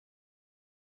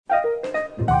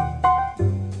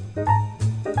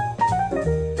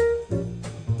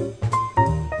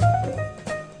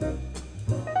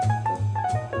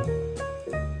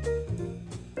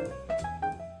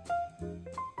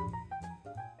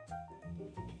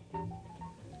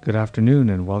Good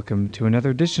afternoon and welcome to another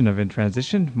edition of In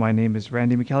Transition. My name is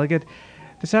Randy McElligott.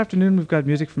 This afternoon we've got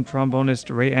music from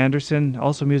trombonist Ray Anderson,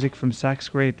 also music from sax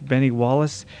great Benny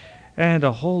Wallace, and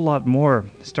a whole lot more.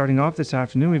 Starting off this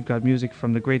afternoon, we've got music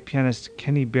from the great pianist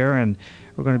Kenny Barron.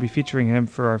 We're going to be featuring him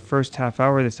for our first half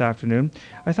hour this afternoon.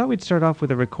 I thought we'd start off with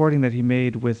a recording that he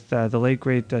made with the late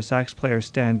great sax player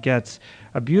Stan Getz,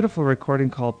 a beautiful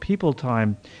recording called People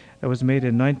Time that was made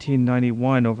in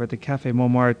 1991 over at the Café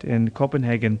Montmartre in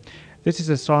Copenhagen. This is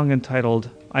a song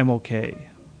entitled I'm Okay.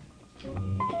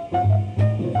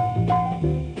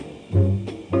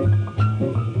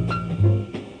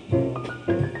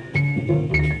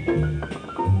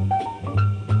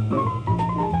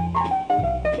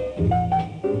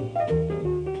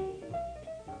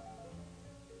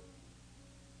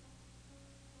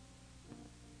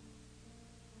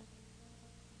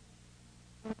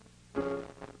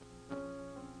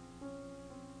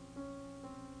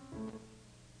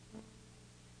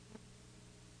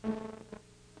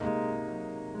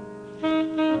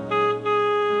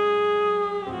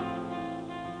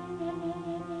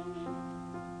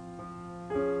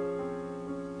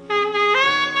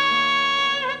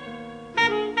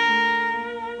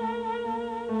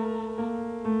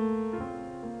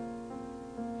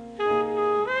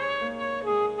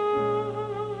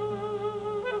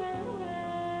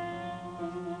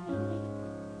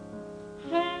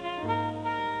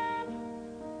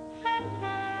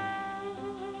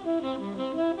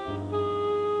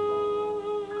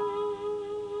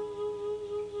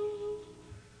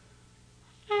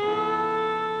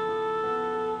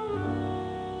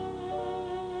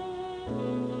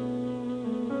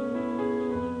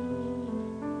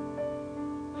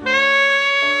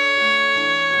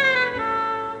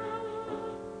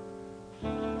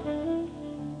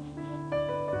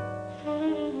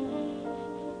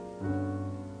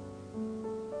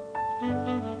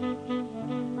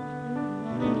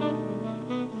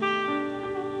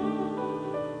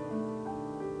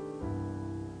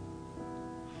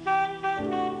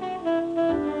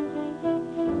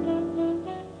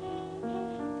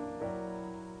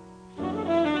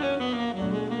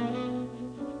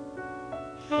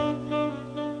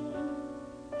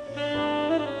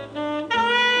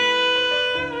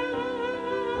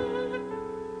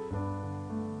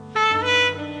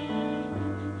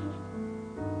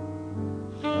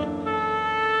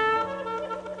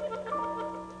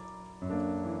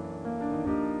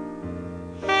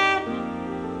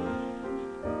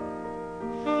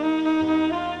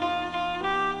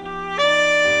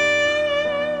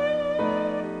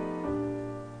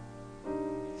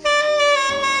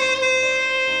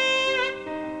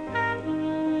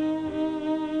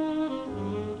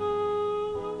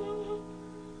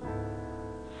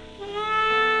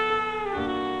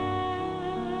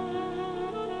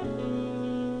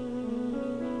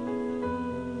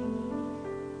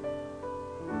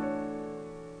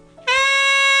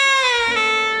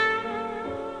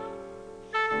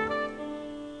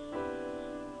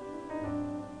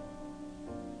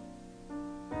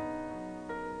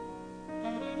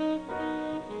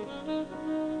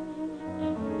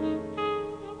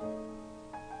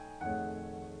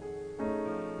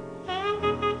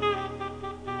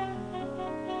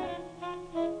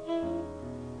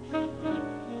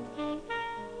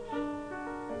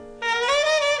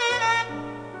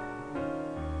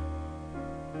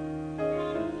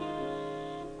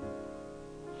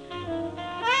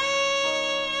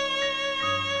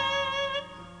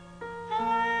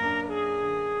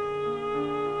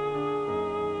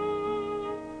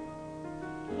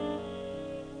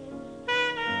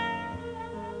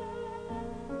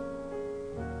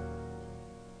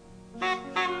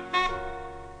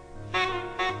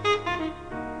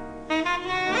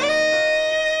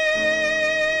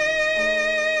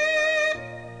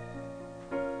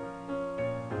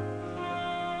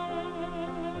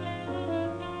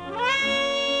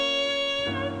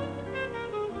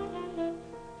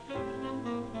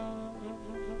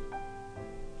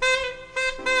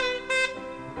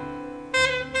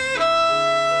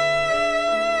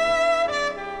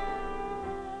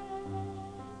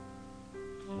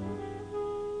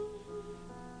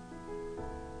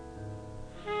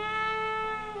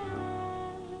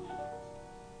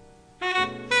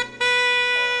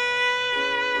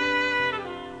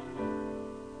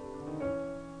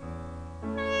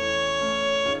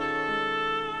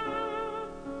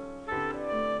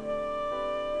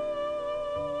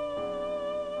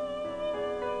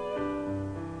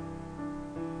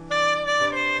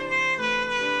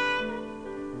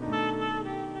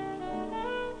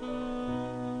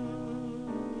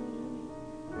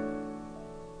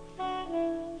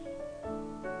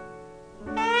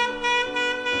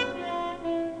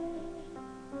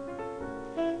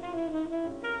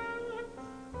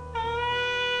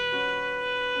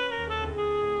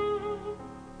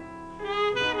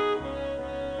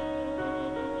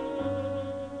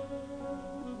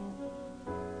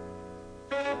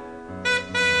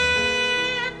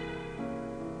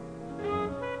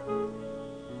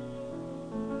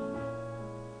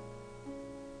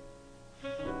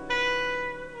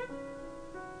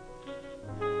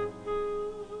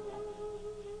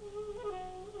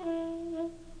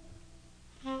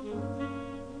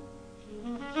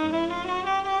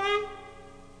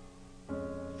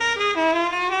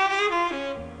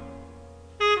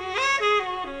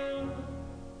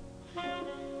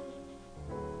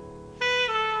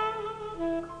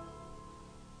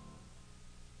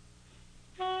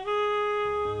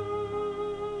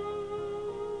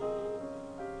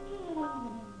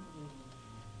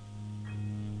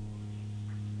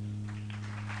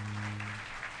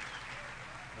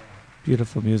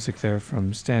 Beautiful music there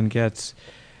from Stan Getz.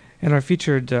 And our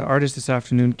featured artist this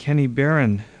afternoon, Kenny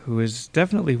Barron, who is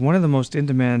definitely one of the most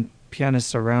in-demand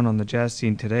pianists around on the jazz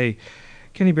scene today.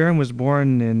 Kenny Barron was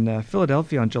born in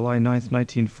Philadelphia on July 9th,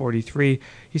 1943.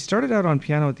 He started out on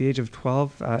piano at the age of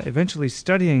 12, eventually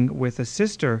studying with a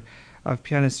sister of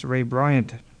pianist Ray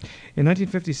Bryant. In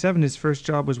 1957, his first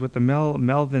job was with the Mel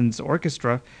Melvins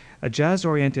Orchestra, a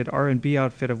jazz-oriented R&B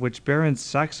outfit of which Barron's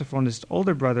saxophonist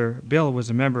older brother, Bill, was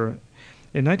a member.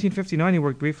 In 1959, he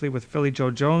worked briefly with Philly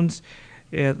Joe Jones.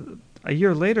 A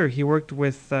year later, he worked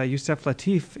with Yusef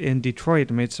Lateef in Detroit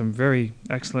and made some very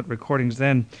excellent recordings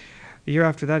then. A year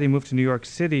after that, he moved to New York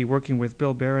City, working with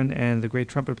Bill Barron and the great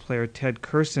trumpet player Ted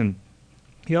Curson.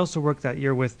 He also worked that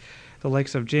year with the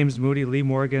likes of James Moody, Lee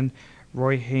Morgan,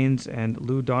 Roy Haynes, and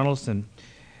Lou Donaldson.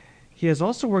 He has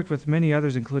also worked with many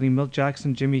others, including Milt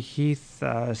Jackson, Jimmy Heath,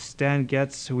 Stan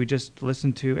Getz, who we just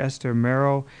listened to, Esther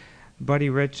Marrow,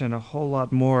 Buddy Rich, and a whole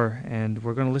lot more. And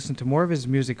we're going to listen to more of his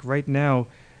music right now.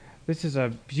 This is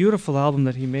a beautiful album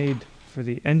that he made for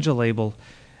the Angel label,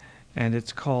 and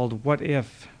it's called What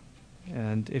If?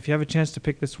 And if you have a chance to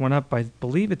pick this one up, I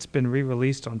believe it's been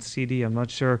re-released on CD, I'm not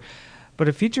sure. But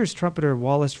it features trumpeter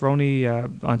Wallace Roney.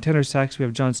 On tenor sax, we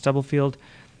have John Stubblefield.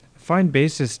 Fine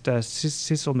bassist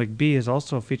Cecil McBee is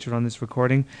also featured on this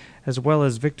recording, as well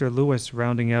as Victor Lewis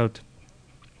rounding out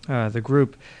the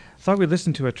group. Thought we'd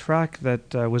listen to a track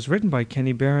that was written by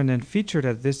Kenny Barron and featured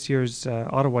at this year's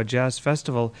Ottawa Jazz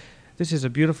Festival. This is a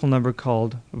beautiful number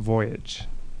called Voyage.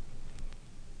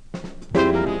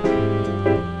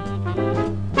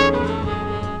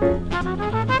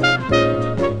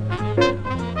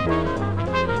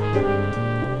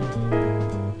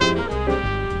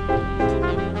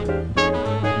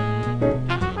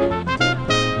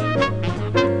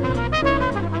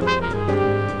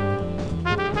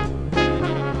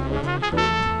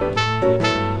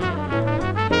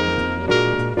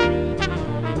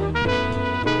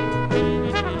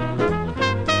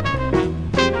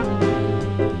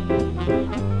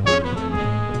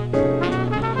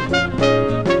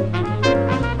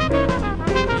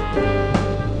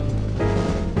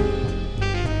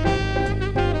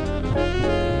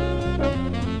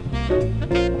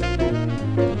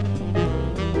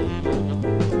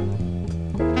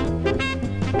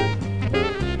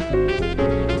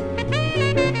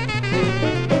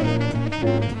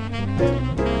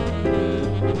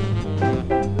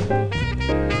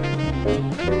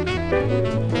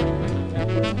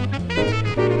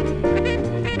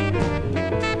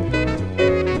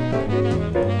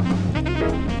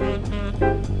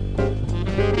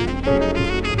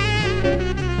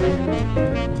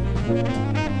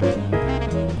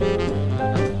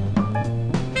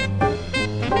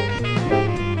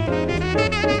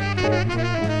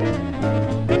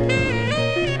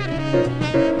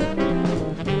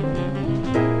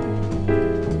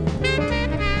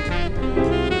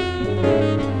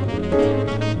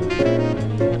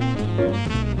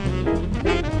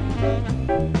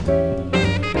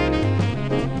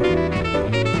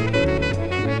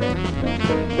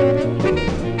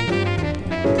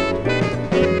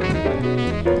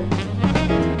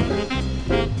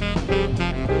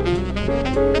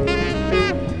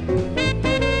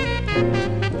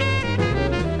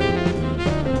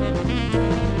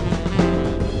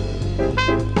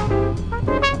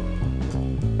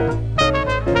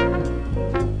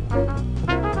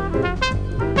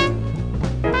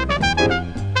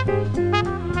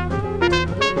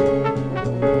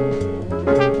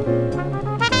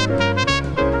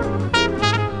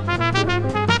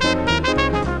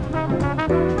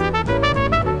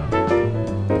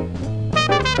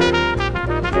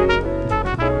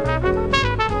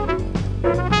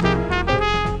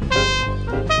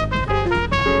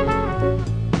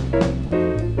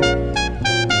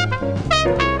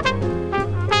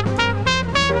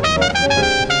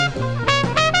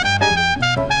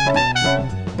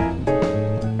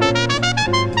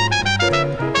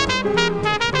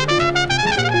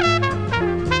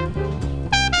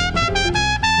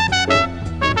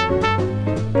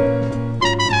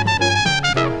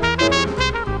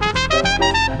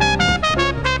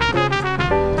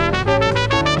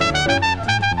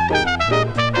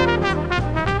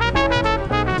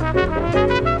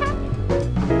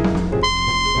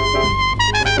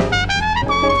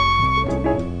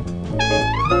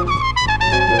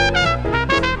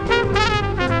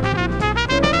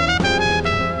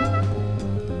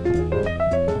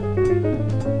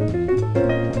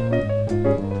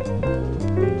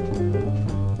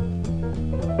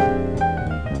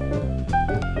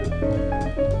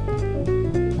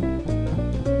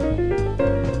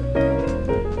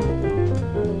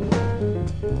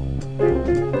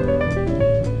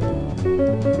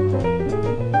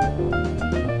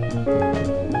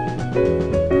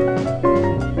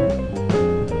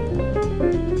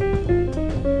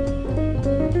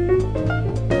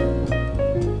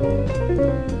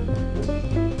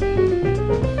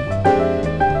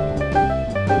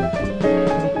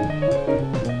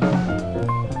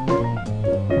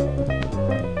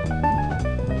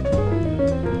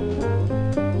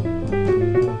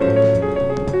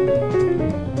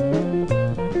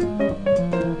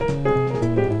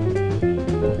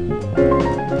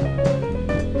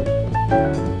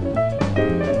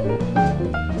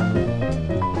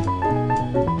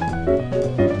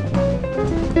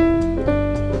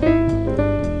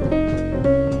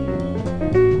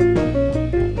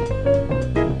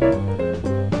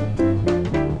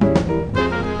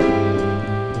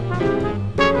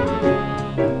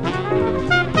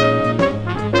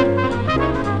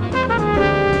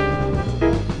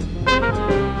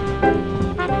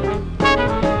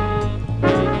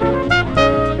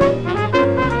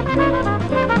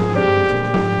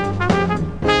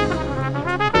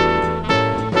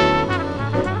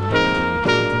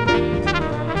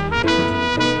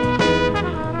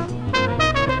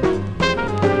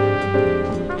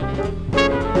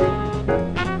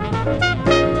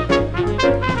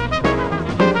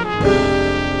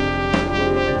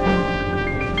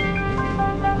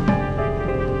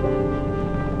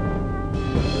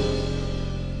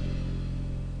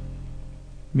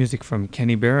 music from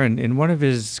Kenny Barron in one of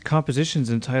his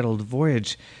compositions entitled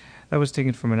Voyage. That was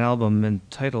taken from an album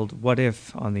entitled What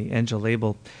If on the Angel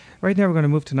label. Right now we're going to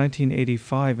move to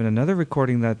 1985 and another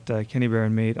recording that Kenny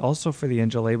Barron made also for the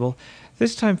Angel label,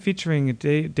 this time featuring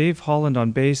Dave Holland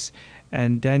on bass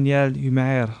and Daniel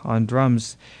Humer on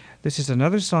drums. This is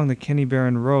another song that Kenny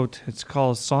Barron wrote. It's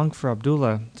called Song for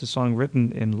Abdullah. It's a song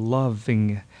written in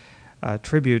loving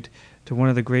tribute to one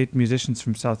of the great musicians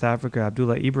from South Africa,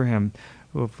 Abdullah Ibrahim,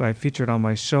 who I featured on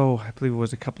my show, I believe it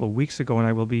was a couple of weeks ago, and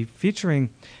I will be featuring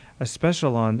a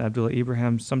special on Abdullah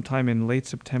Ibrahim sometime in late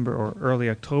September or early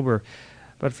October.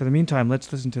 But for the meantime,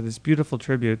 let's listen to this beautiful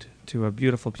tribute to a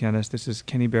beautiful pianist. This is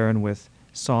Kenny Barron with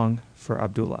Song for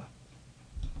Abdullah.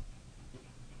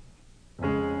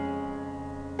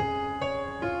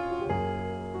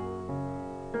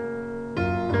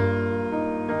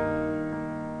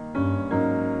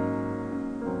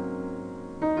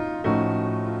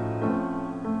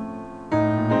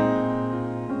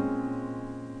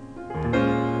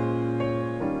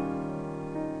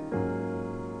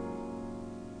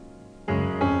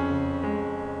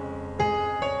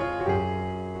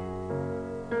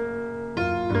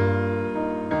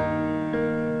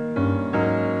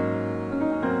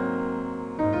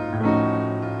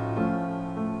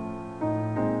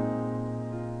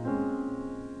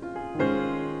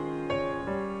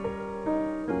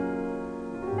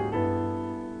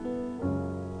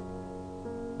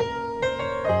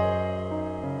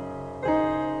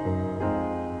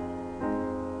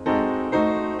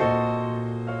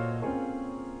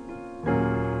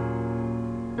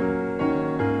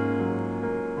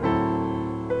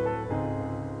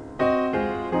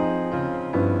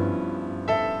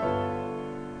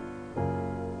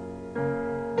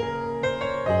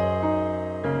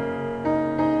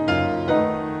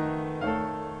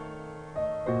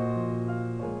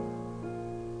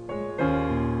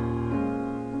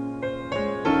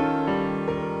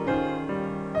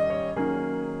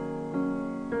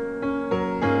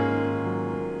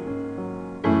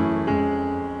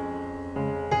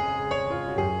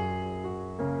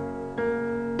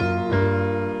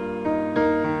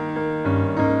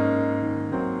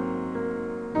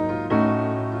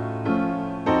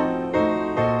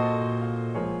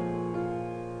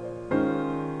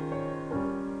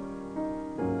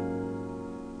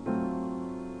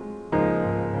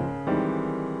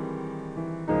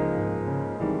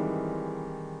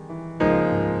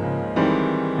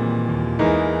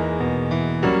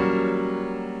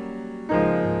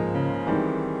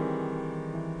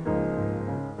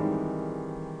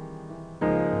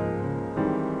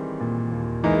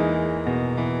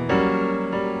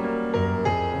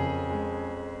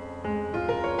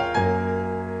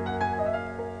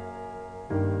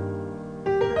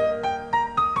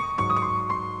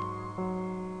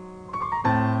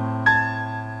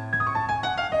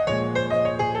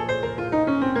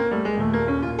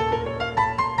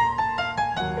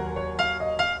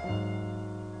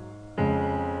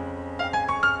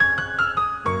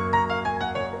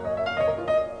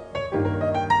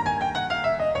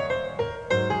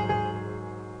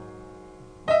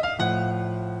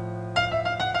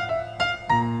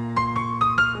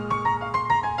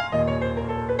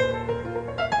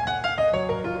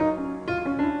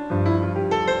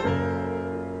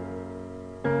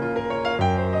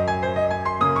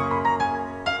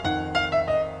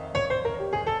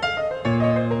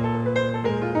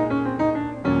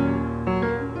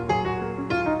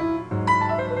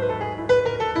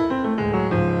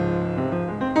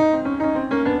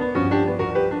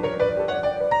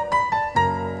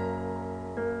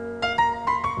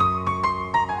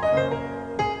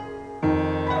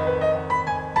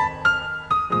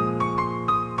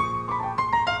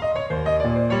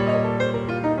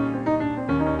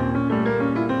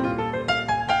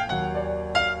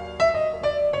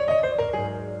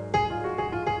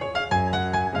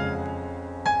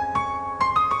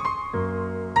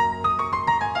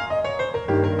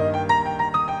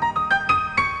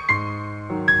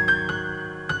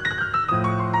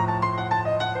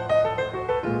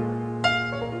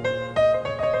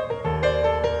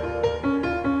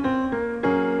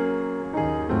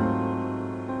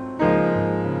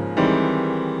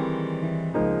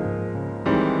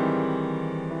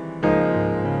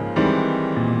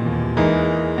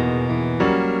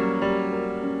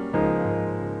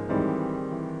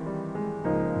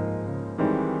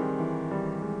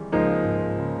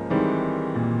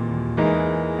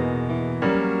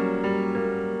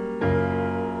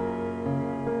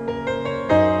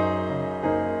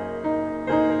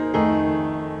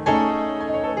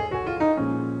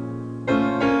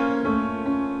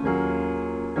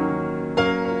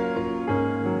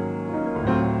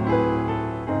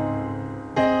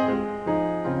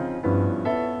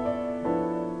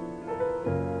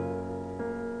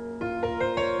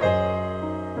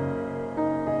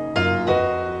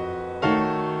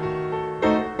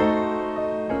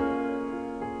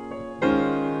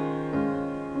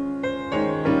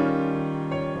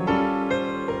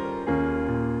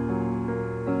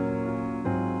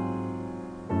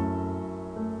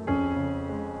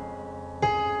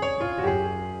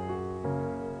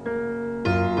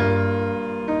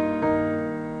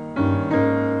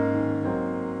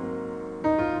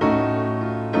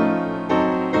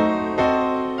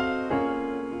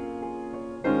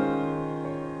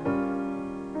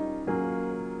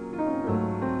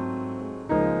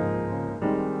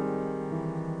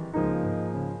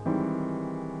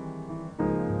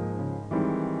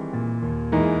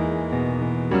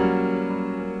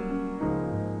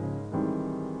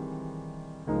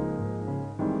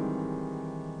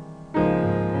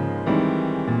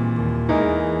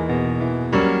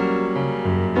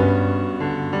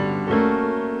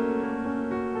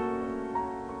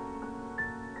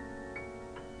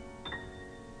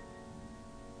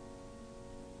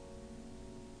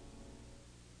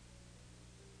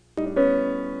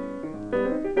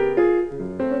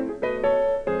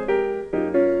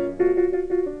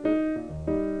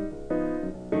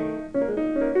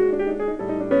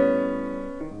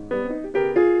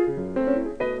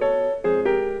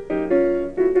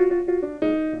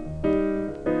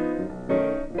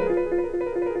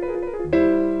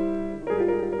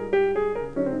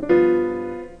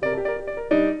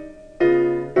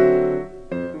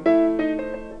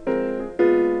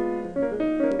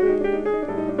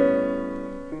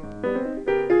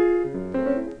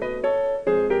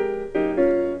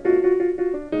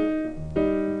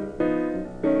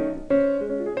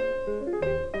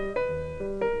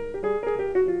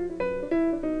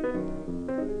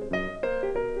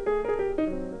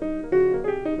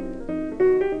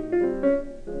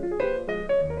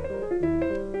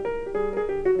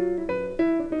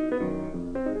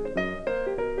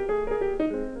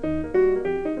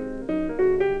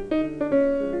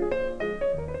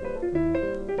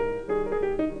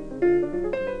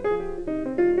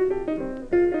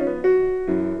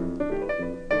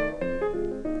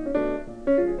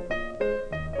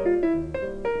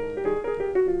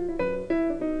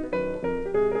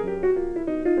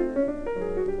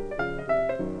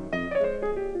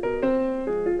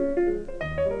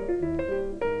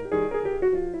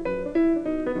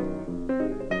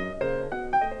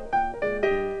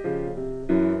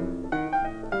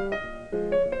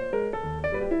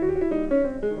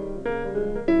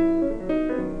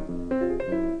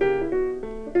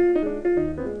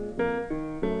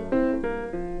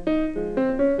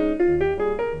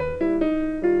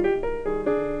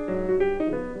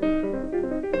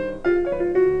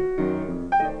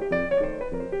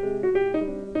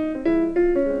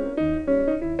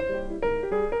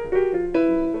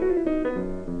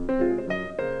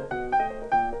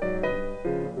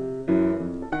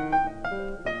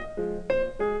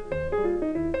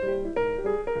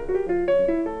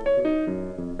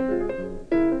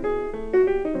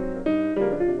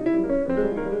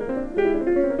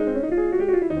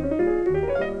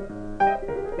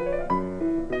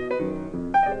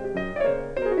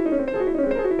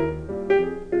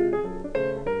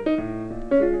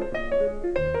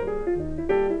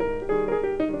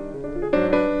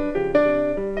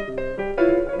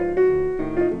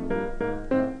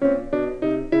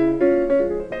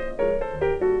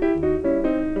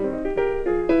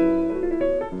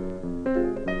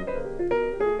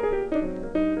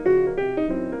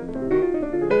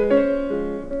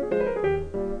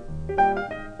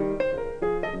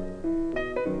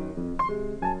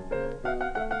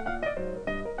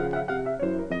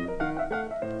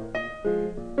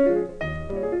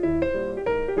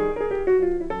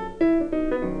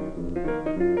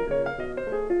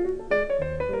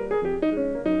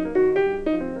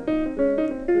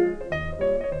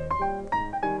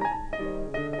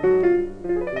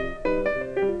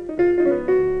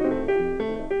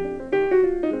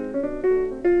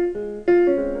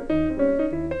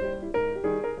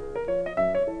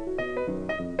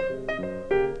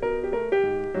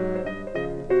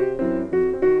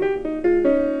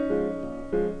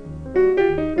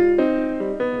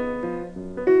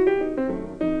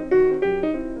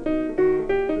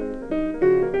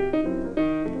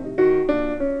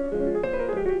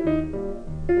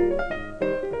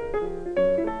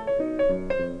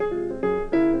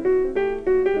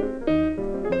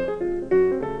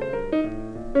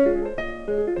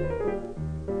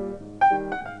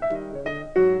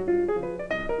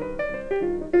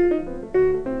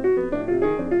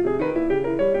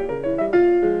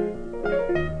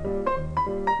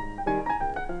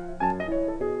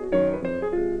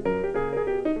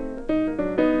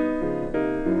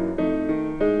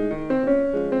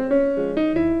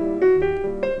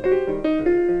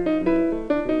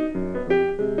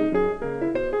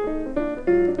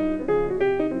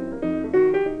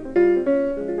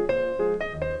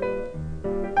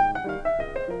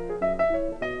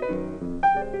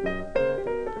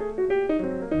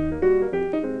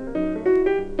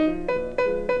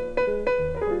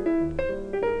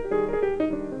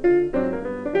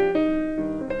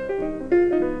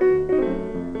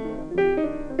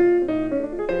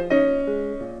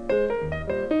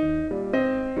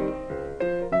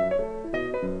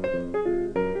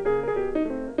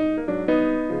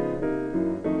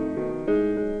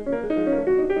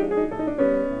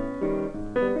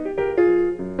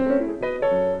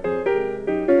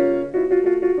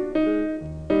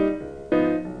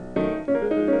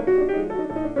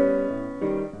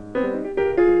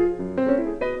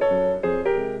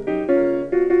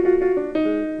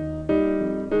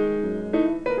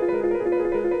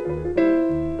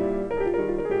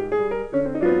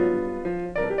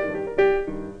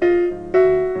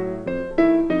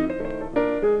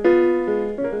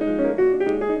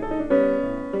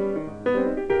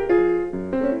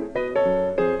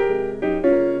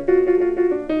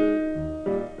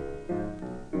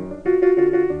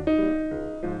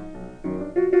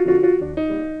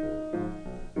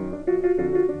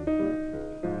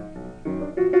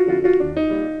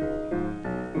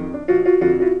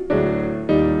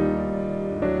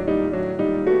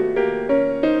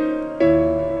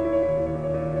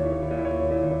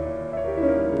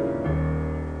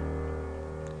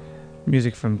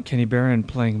 Music from Kenny Barron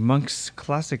playing Monk's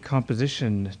classic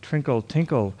composition, Trinkle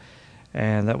Tinkle,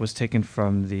 and that was taken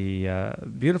from the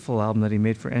beautiful album that he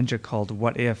made for Enja called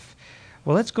What If.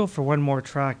 Well, let's go for one more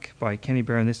track by Kenny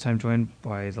Barron, this time joined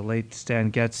by the late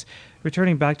Stan Getz.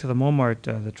 Returning back to the Momart,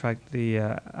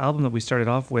 the album that we started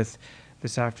off with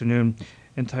this afternoon,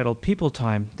 entitled People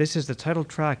Time. This is the title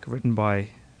track written by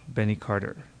Benny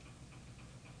Carter.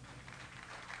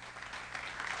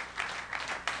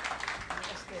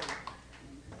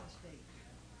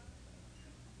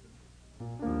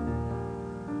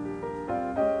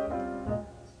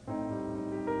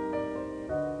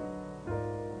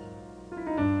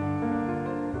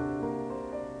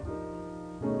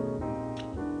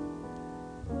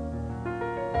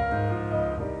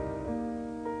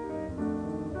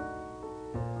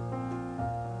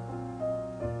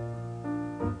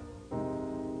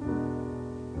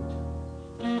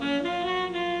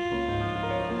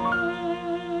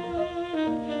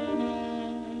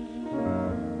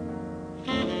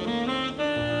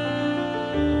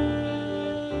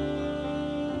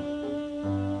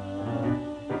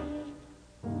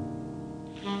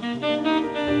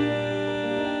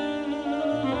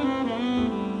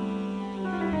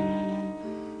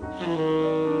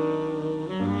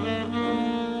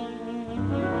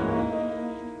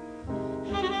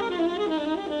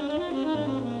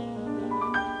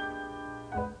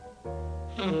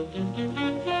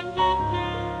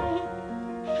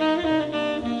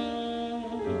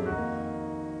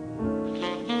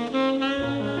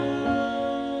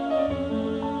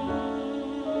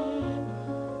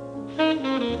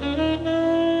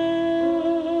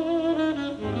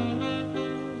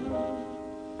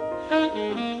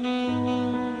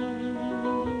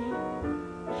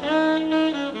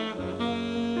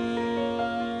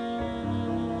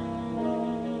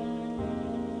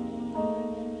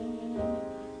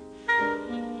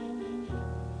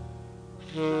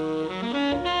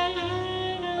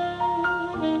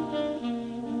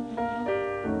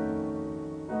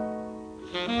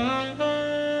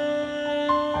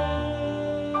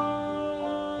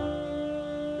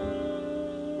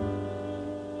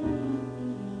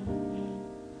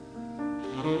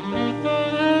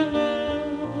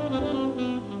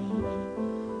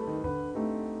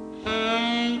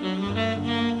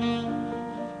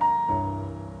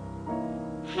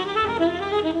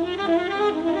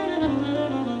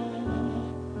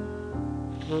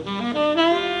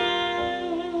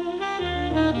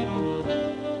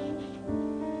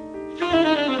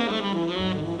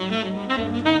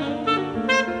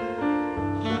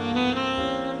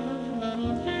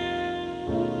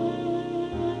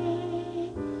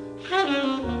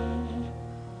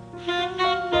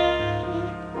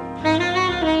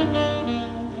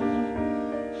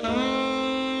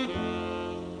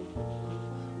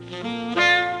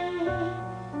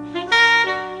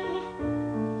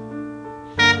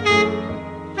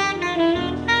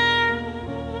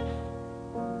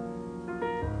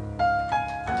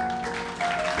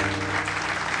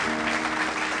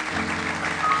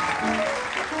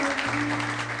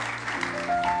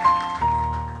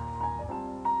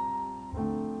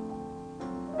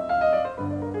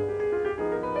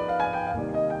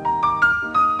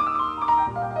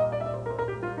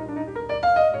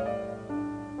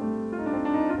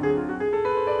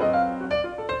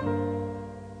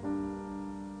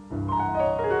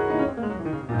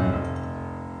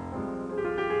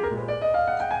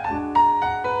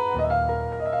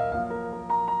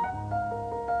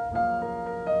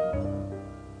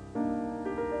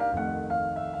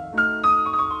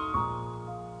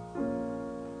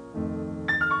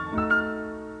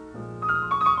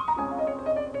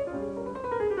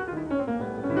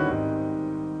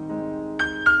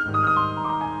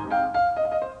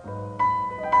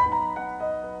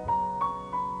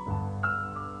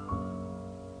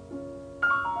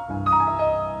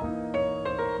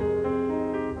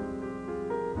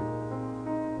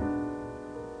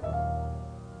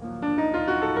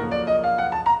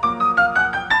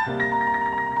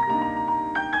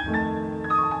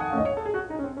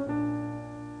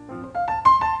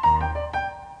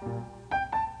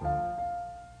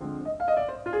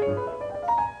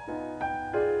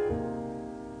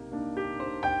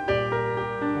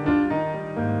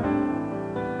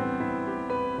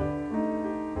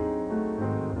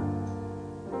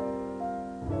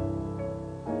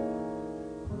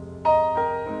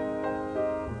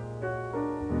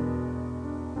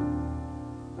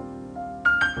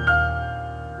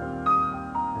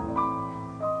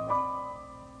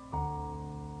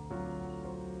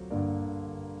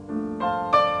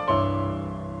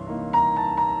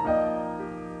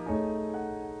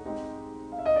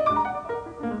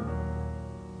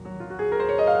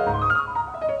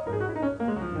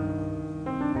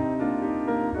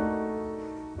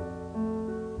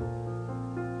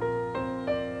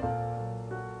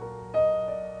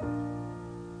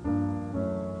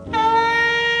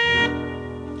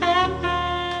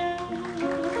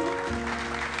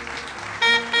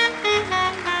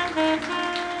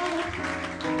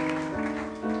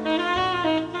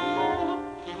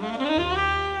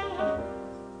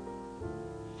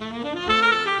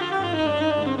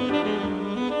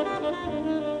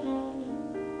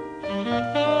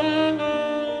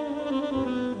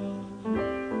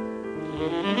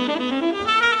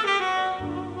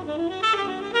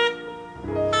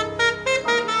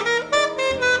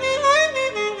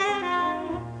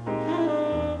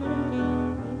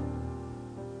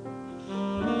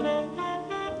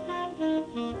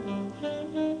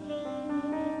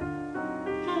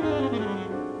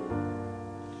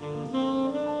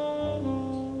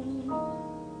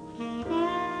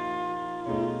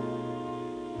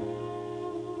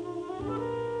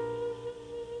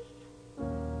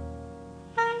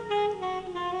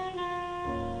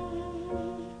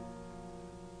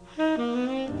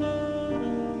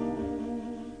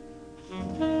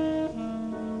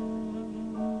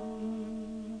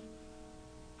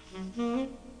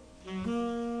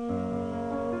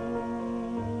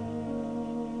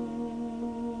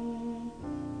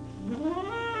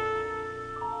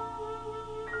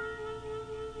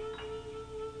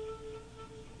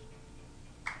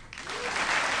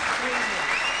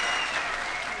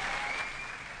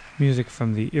 Music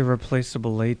from the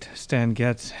irreplaceable late Stan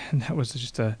Getz, and that was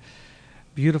just a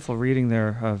beautiful reading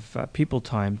there of People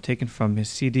Time, taken from his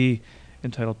CD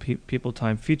entitled People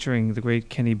Time, featuring the great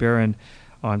Kenny Barron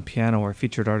on piano, our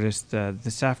featured artist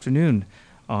this afternoon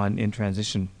on In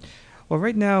Transition. Well,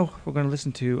 right now we're going to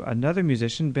listen to another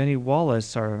musician, Benny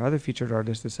Wallace, our other featured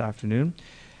artist this afternoon,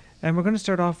 and we're going to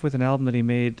start off with an album that he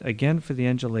made again for the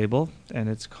Angel label, and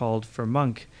it's called For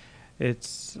Monk.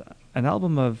 It's an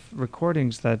album of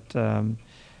recordings that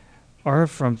are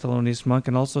from Thelonious Monk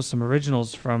and also some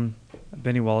originals from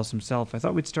Benny Wallace himself. I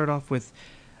thought we'd start off with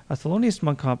a Thelonious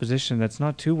Monk composition that's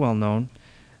not too well known,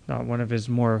 not one of his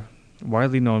more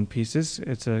widely known pieces.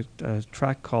 It's a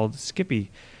track called Skippy,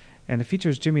 and it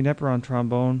features Jimmy Knepper on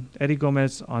trombone, Eddie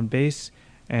Gomez on bass,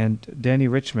 and Danny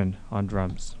Richmond on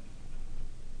drums.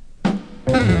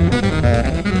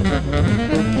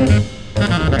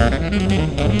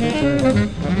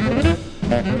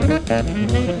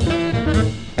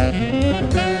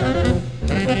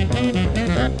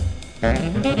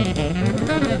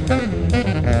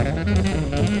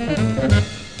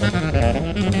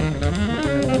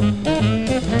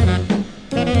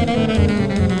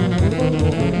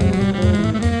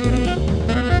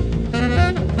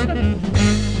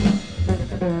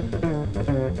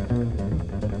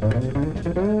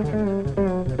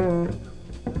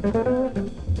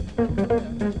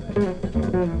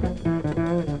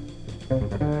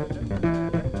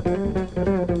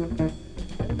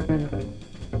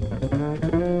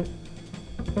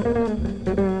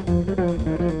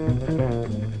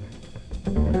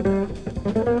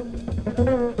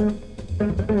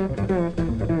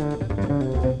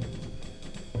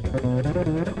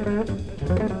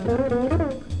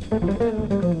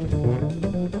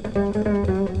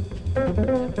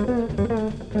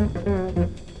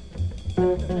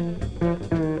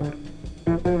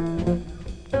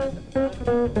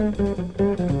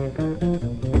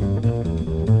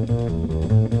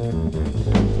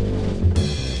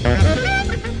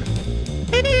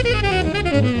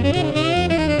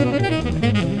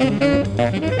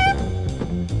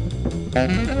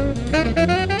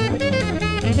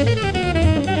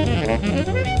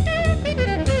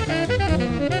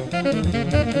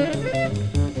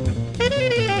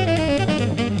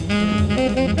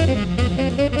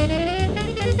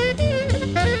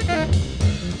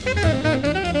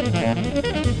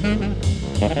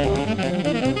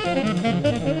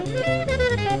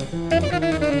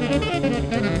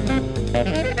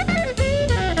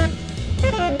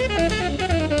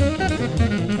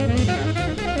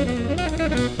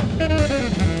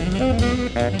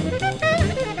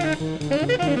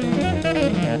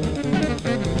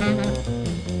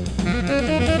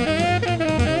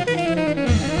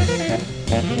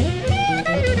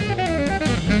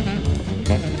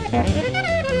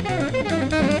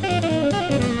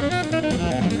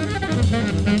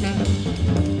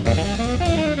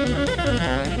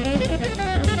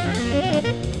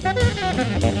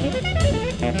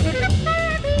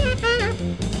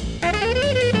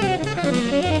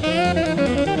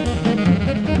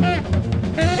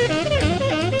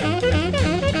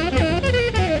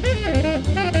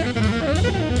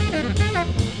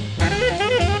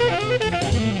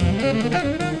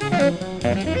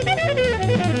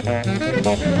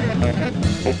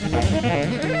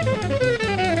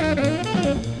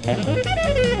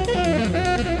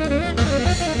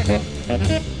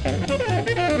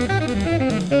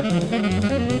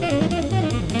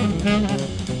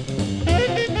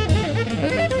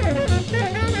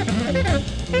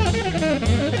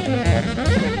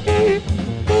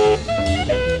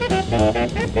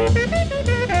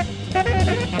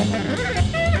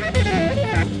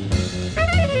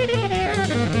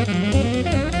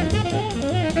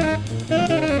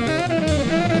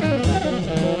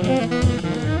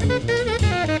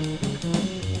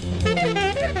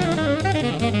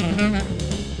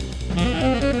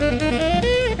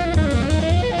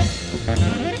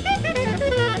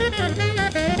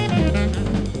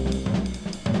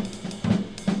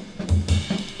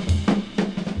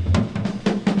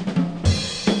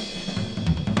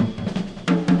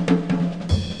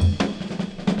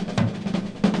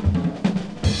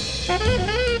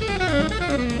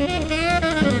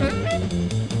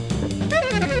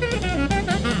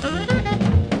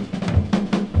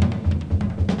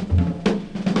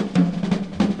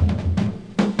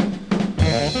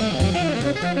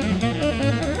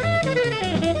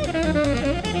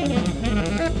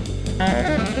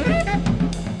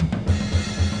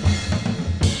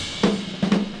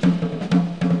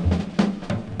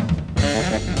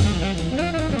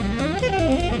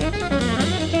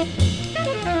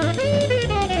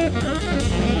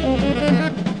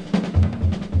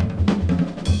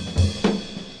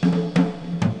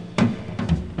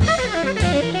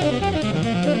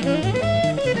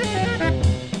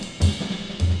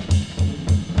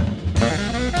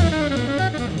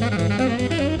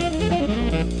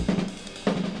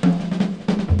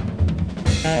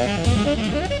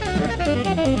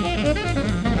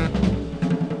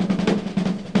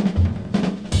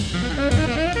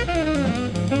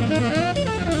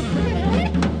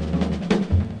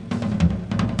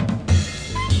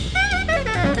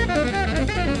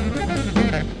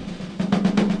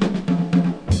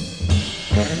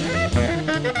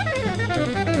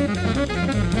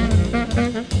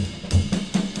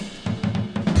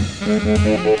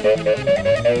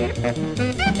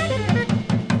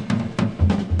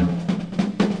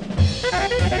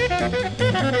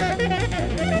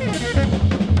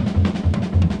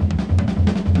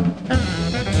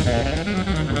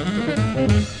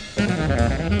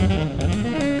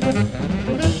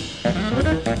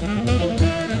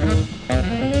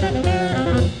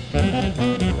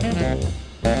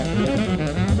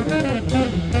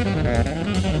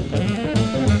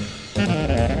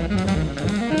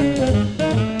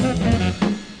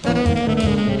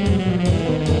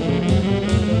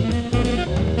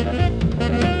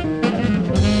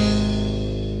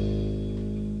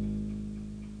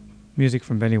 Music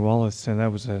from Benny Wallace, and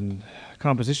that was a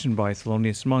composition by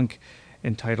Thelonious Monk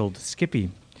entitled Skippy.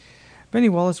 Benny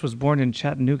Wallace was born in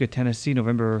Chattanooga, Tennessee,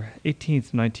 November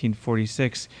 18th,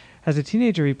 1946. As a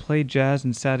teenager, he played jazz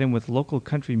and sat in with local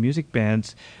country music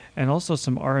bands and also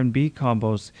some R&B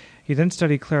combos. He then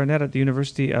studied clarinet at the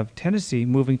University of Tennessee,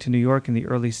 moving to New York in the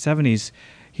early 70s.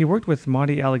 He worked with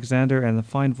Monty Alexander and the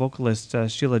fine vocalist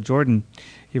Sheila Jordan.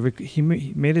 He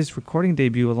made his recording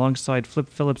debut alongside Flip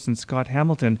Phillips and Scott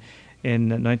Hamilton in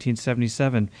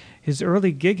 1977. His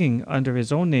early gigging under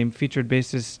his own name featured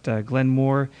bassist Glenn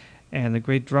Moore and the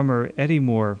great drummer Eddie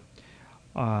Moore.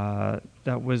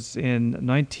 That was in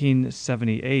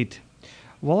 1978.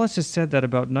 Wallace has said that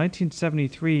about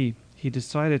 1973, he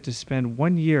decided to spend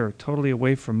 1 year totally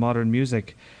away from modern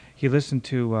music. He listened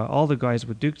to all the guys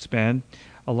with Duke's band,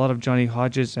 a lot of Johnny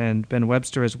Hodges and Ben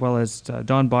Webster, as well as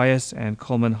Don Byas and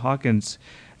Coleman Hawkins.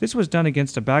 This was done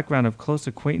against a background of close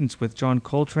acquaintance with John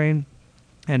Coltrane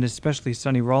and especially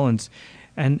Sonny Rollins.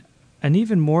 And an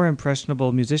even more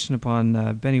impressionable musician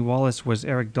upon Benny Wallace was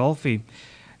Eric Dolphy.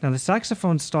 Now, the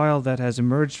saxophone style that has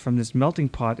emerged from this melting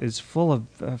pot is full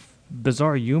of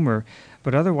bizarre humor,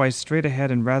 but otherwise straight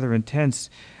ahead and rather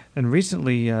intense. And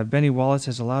recently, Benny Wallace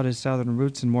has allowed his southern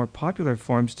roots and more popular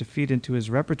forms to feed into his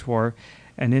repertoire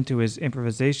and into his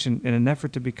improvisation in an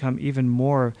effort to become even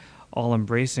more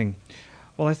all-embracing.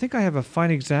 Well, I think I have a fine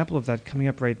example of that coming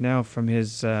up right now from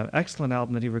his excellent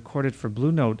album that he recorded for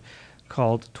Blue Note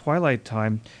called Twilight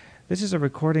Time. This is a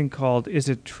recording called Is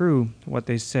It True What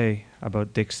They Say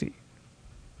About Dixie?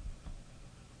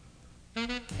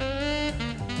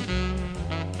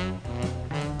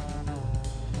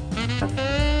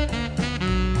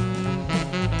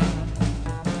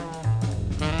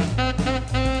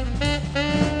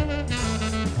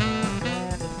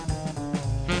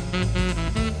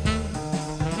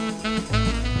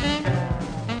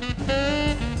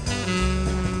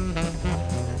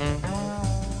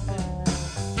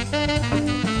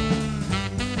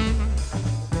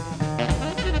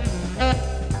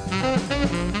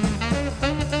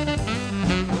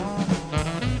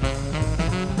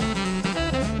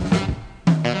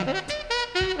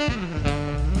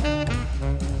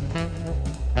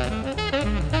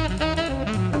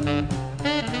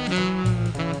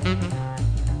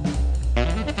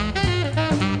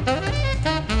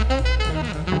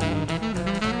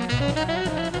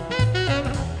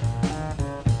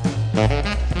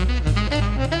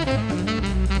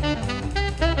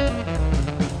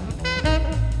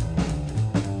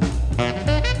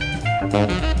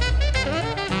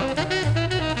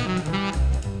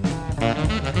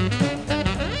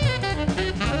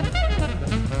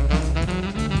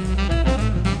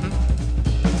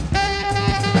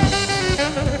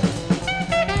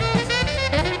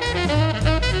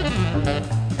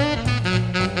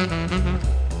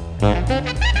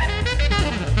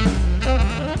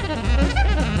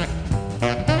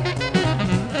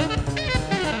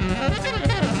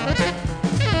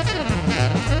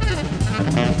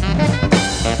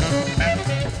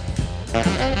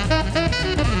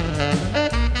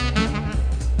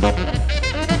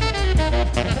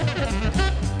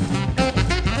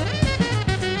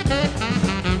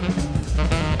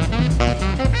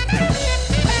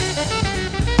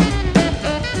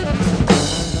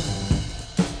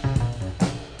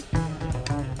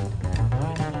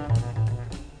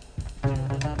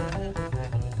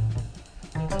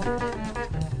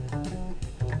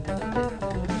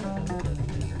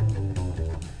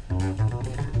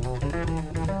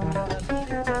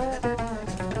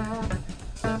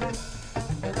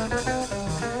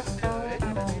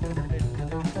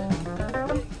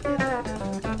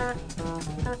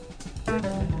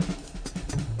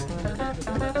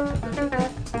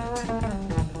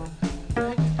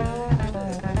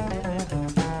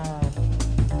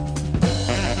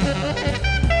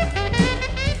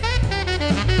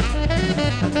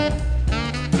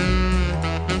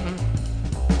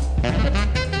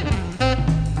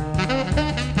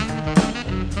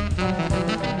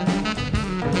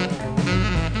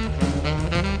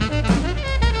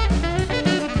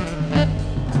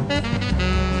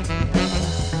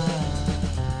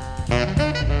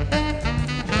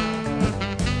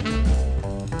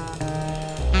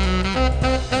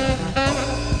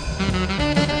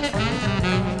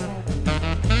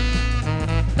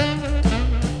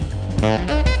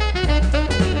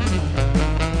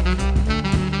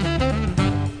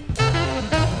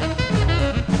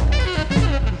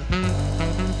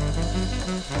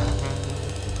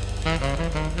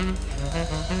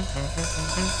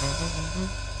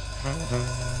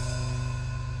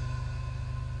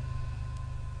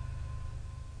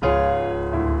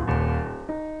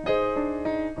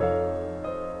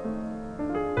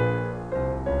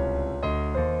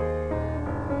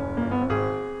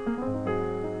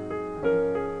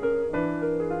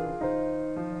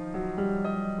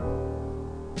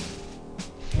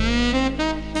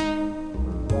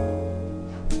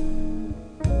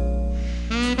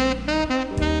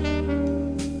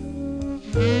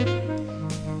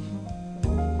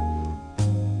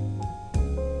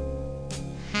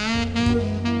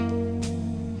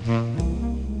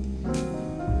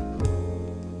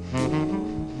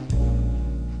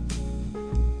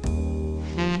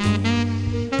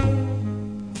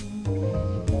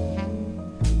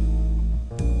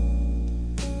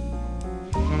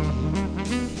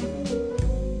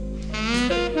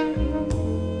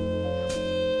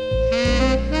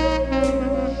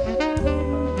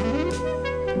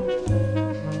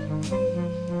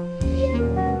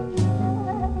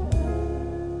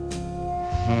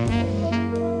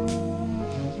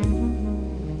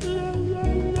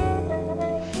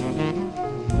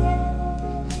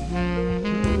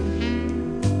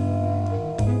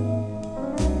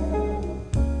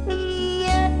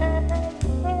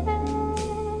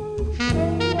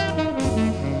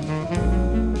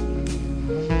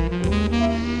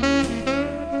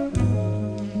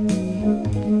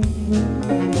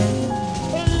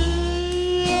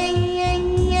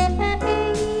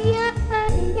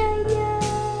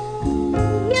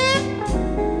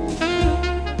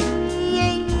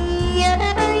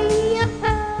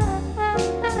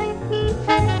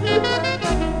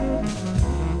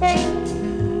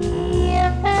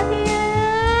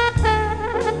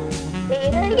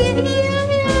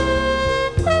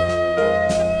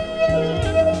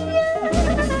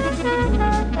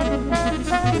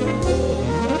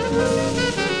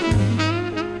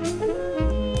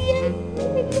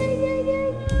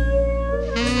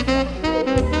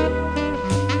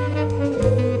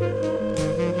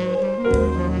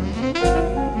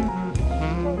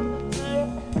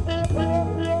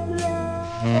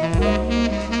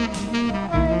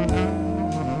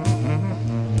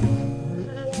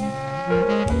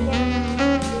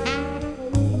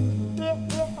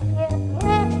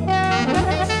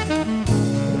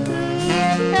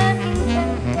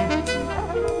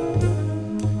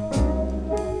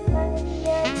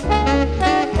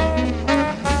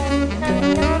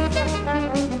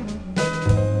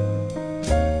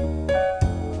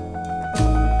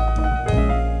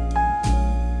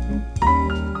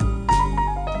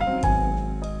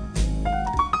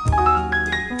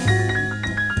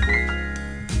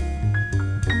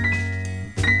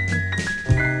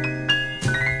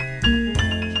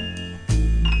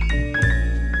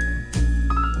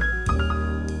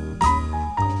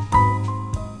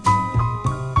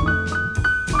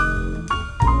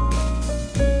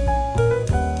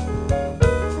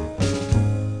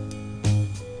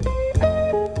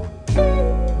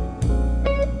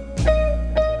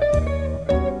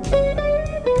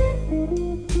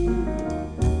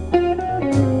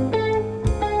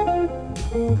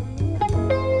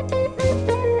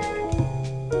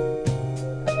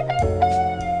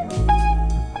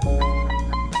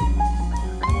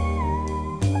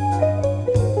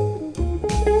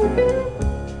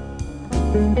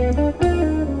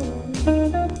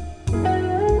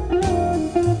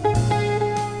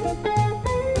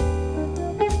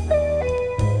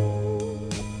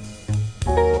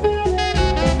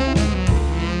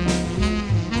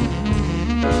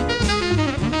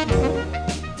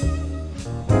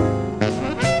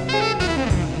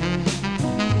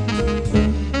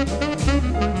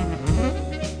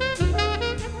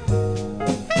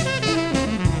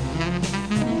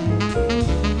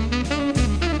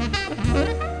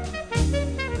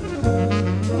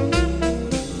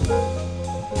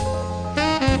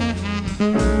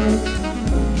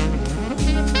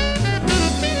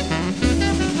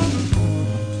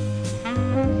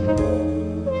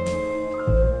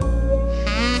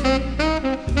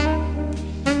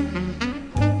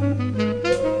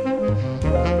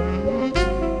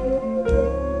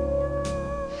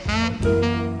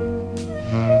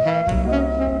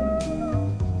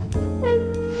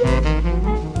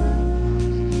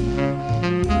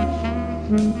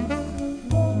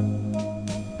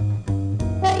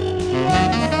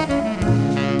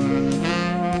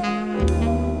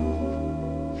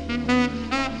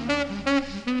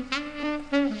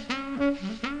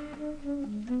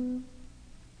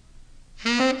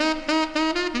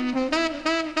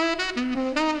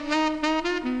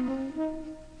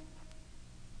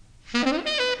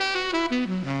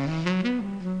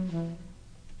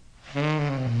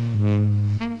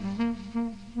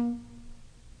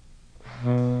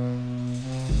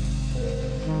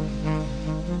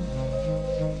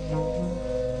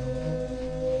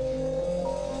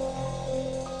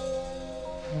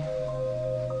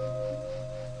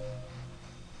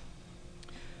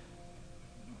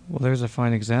 there's a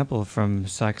fine example from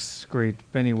sax great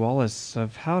Benny Wallace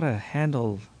of how to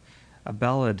handle a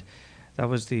ballad. That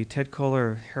was the Ted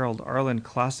Koehler Harold Arlen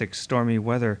classic Stormy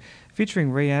Weather,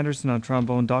 featuring Ray Anderson on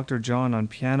trombone, Dr. John on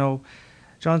piano,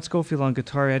 John Scofield on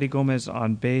guitar, Eddie Gomez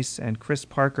on bass, and Chris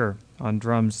Parker on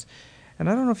drums. And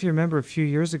I don't know if you remember a few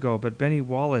years ago, but Benny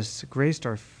Wallace graced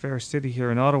our fair city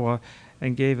here in Ottawa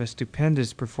and gave a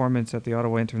stupendous performance at the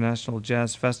Ottawa International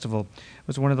Jazz Festival. It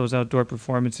was one of those outdoor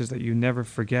performances that you never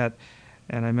forget.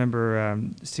 And I remember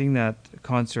seeing that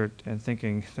concert and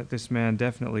thinking that this man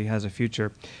definitely has a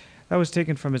future. That was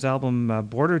taken from his album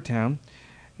Border Town.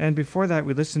 And before that,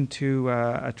 we listened to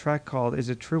a track called Is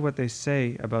It True What They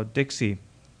Say About Dixie?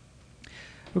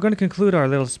 We're going to conclude our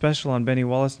little special on Benny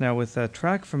Wallace now with a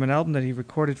track from an album that he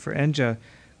recorded for Enja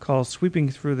called Sweeping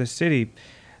Through the City.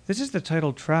 This is the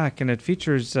title track, and it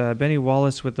features Benny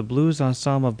Wallace with the Blues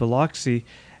Ensemble of Biloxi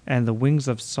and the Wings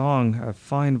of Song, a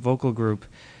fine vocal group.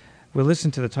 We'll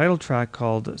listen to the title track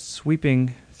called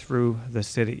Sweeping Through the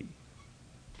City.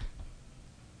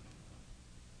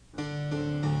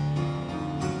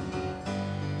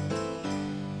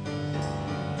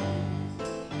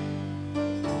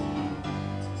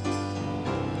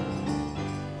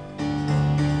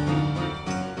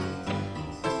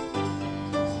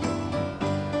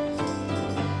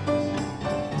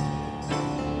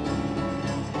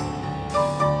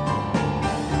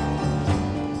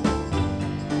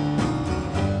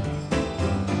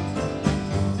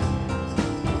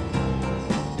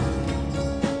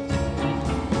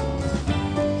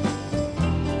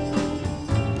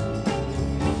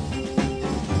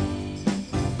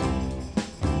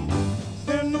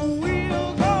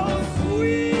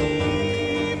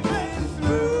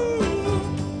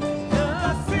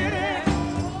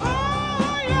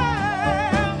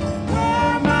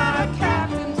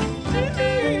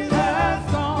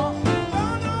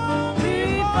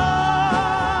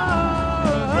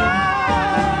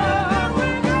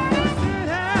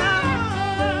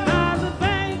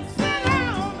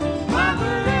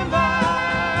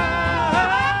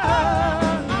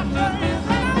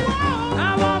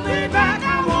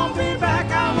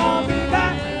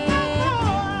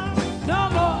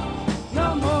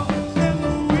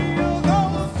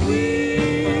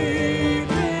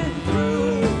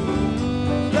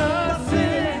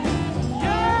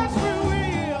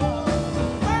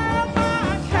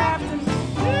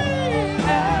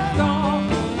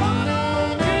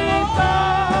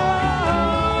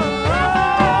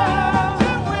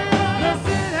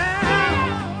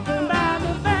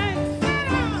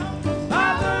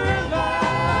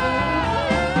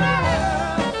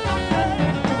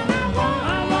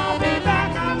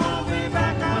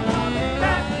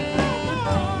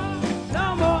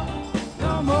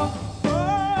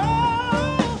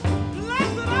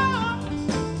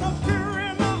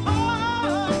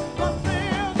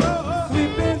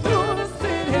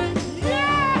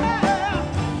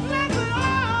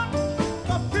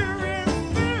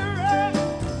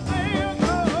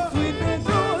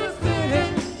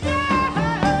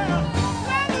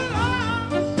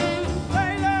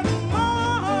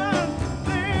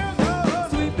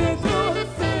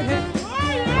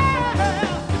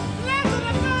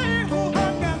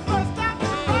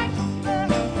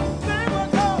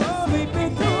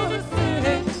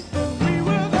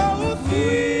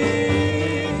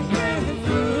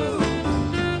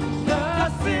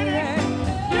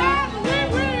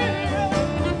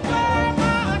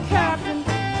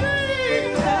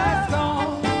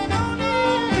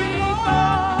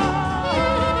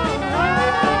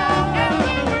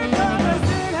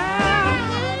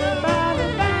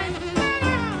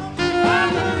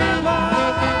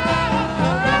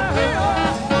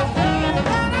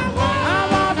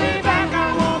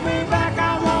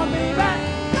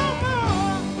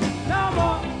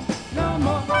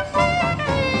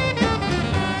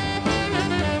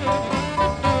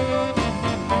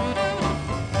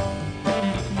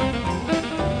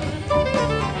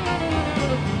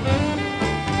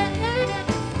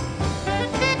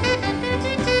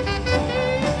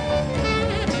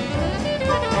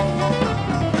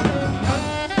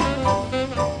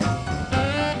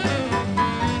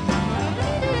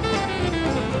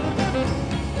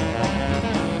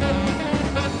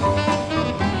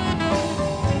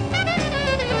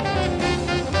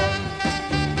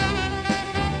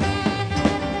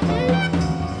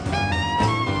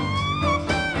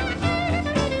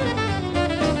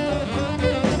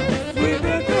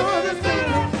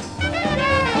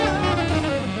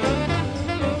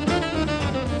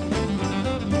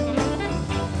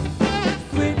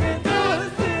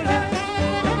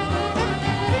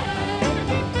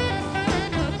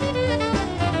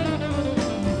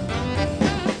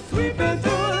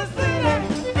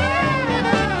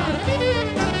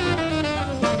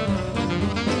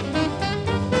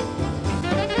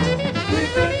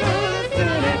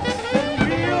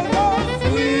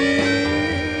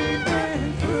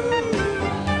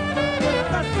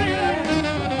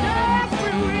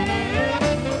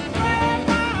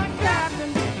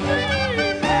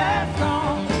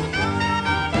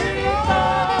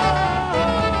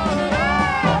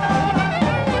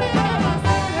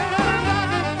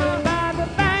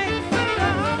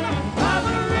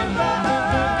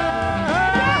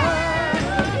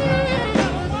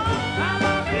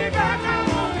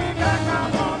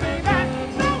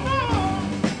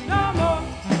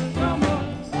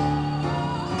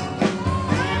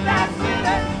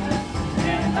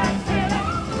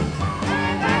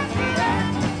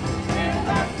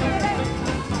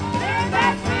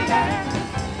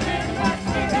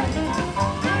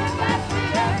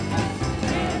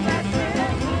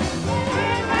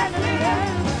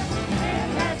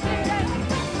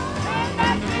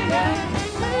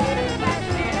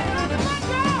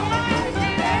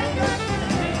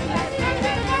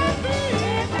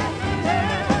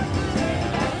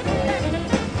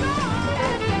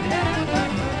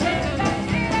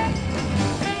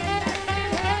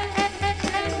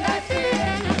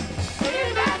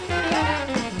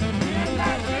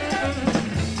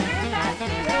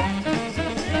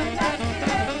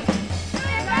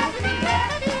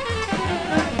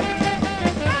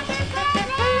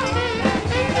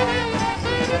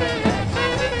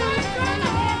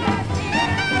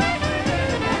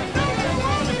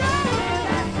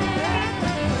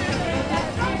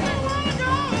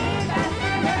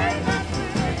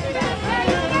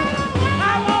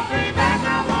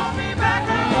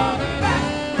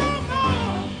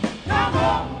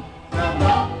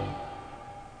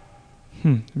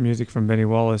 Music from Benny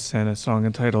Wallace and a song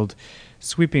entitled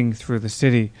Sweeping Through the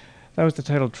City. That was the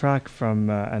title track from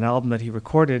an album that he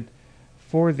recorded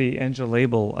for the Angel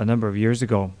label a number of years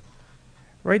ago.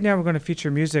 Right now we're going to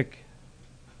feature music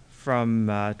from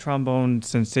trombone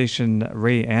sensation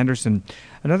Ray Anderson,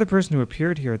 another person who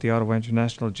appeared here at the Ottawa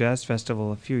International Jazz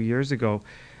Festival a few years ago.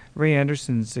 Ray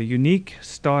Anderson's unique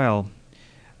style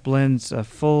blends a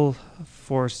full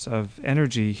force of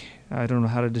energy. I don't know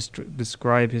how to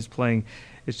describe his playing.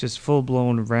 It's just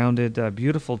full-blown, rounded,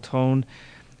 beautiful tone.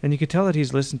 And you can tell that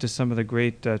he's listened to some of the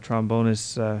great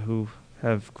trombonists who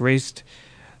have graced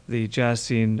the jazz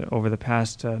scene over the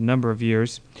past number of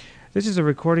years. This is a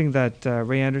recording that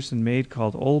Ray Anderson made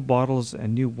called Old Bottles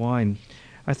and New Wine.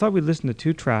 I thought we'd listen to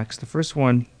two tracks. The first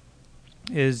one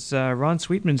is Ron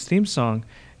Sweetman's theme song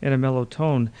in a mellow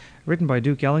tone, written by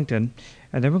Duke Ellington.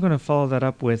 And then we're going to follow that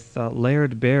up with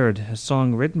Laird Baird, a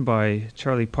song written by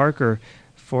Charlie Parker.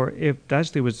 It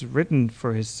actually was written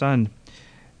for his son.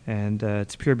 And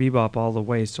it's pure bebop all the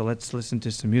way. So let's listen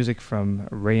to some music from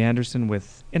Ray Anderson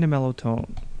with In a Mellow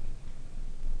Tone.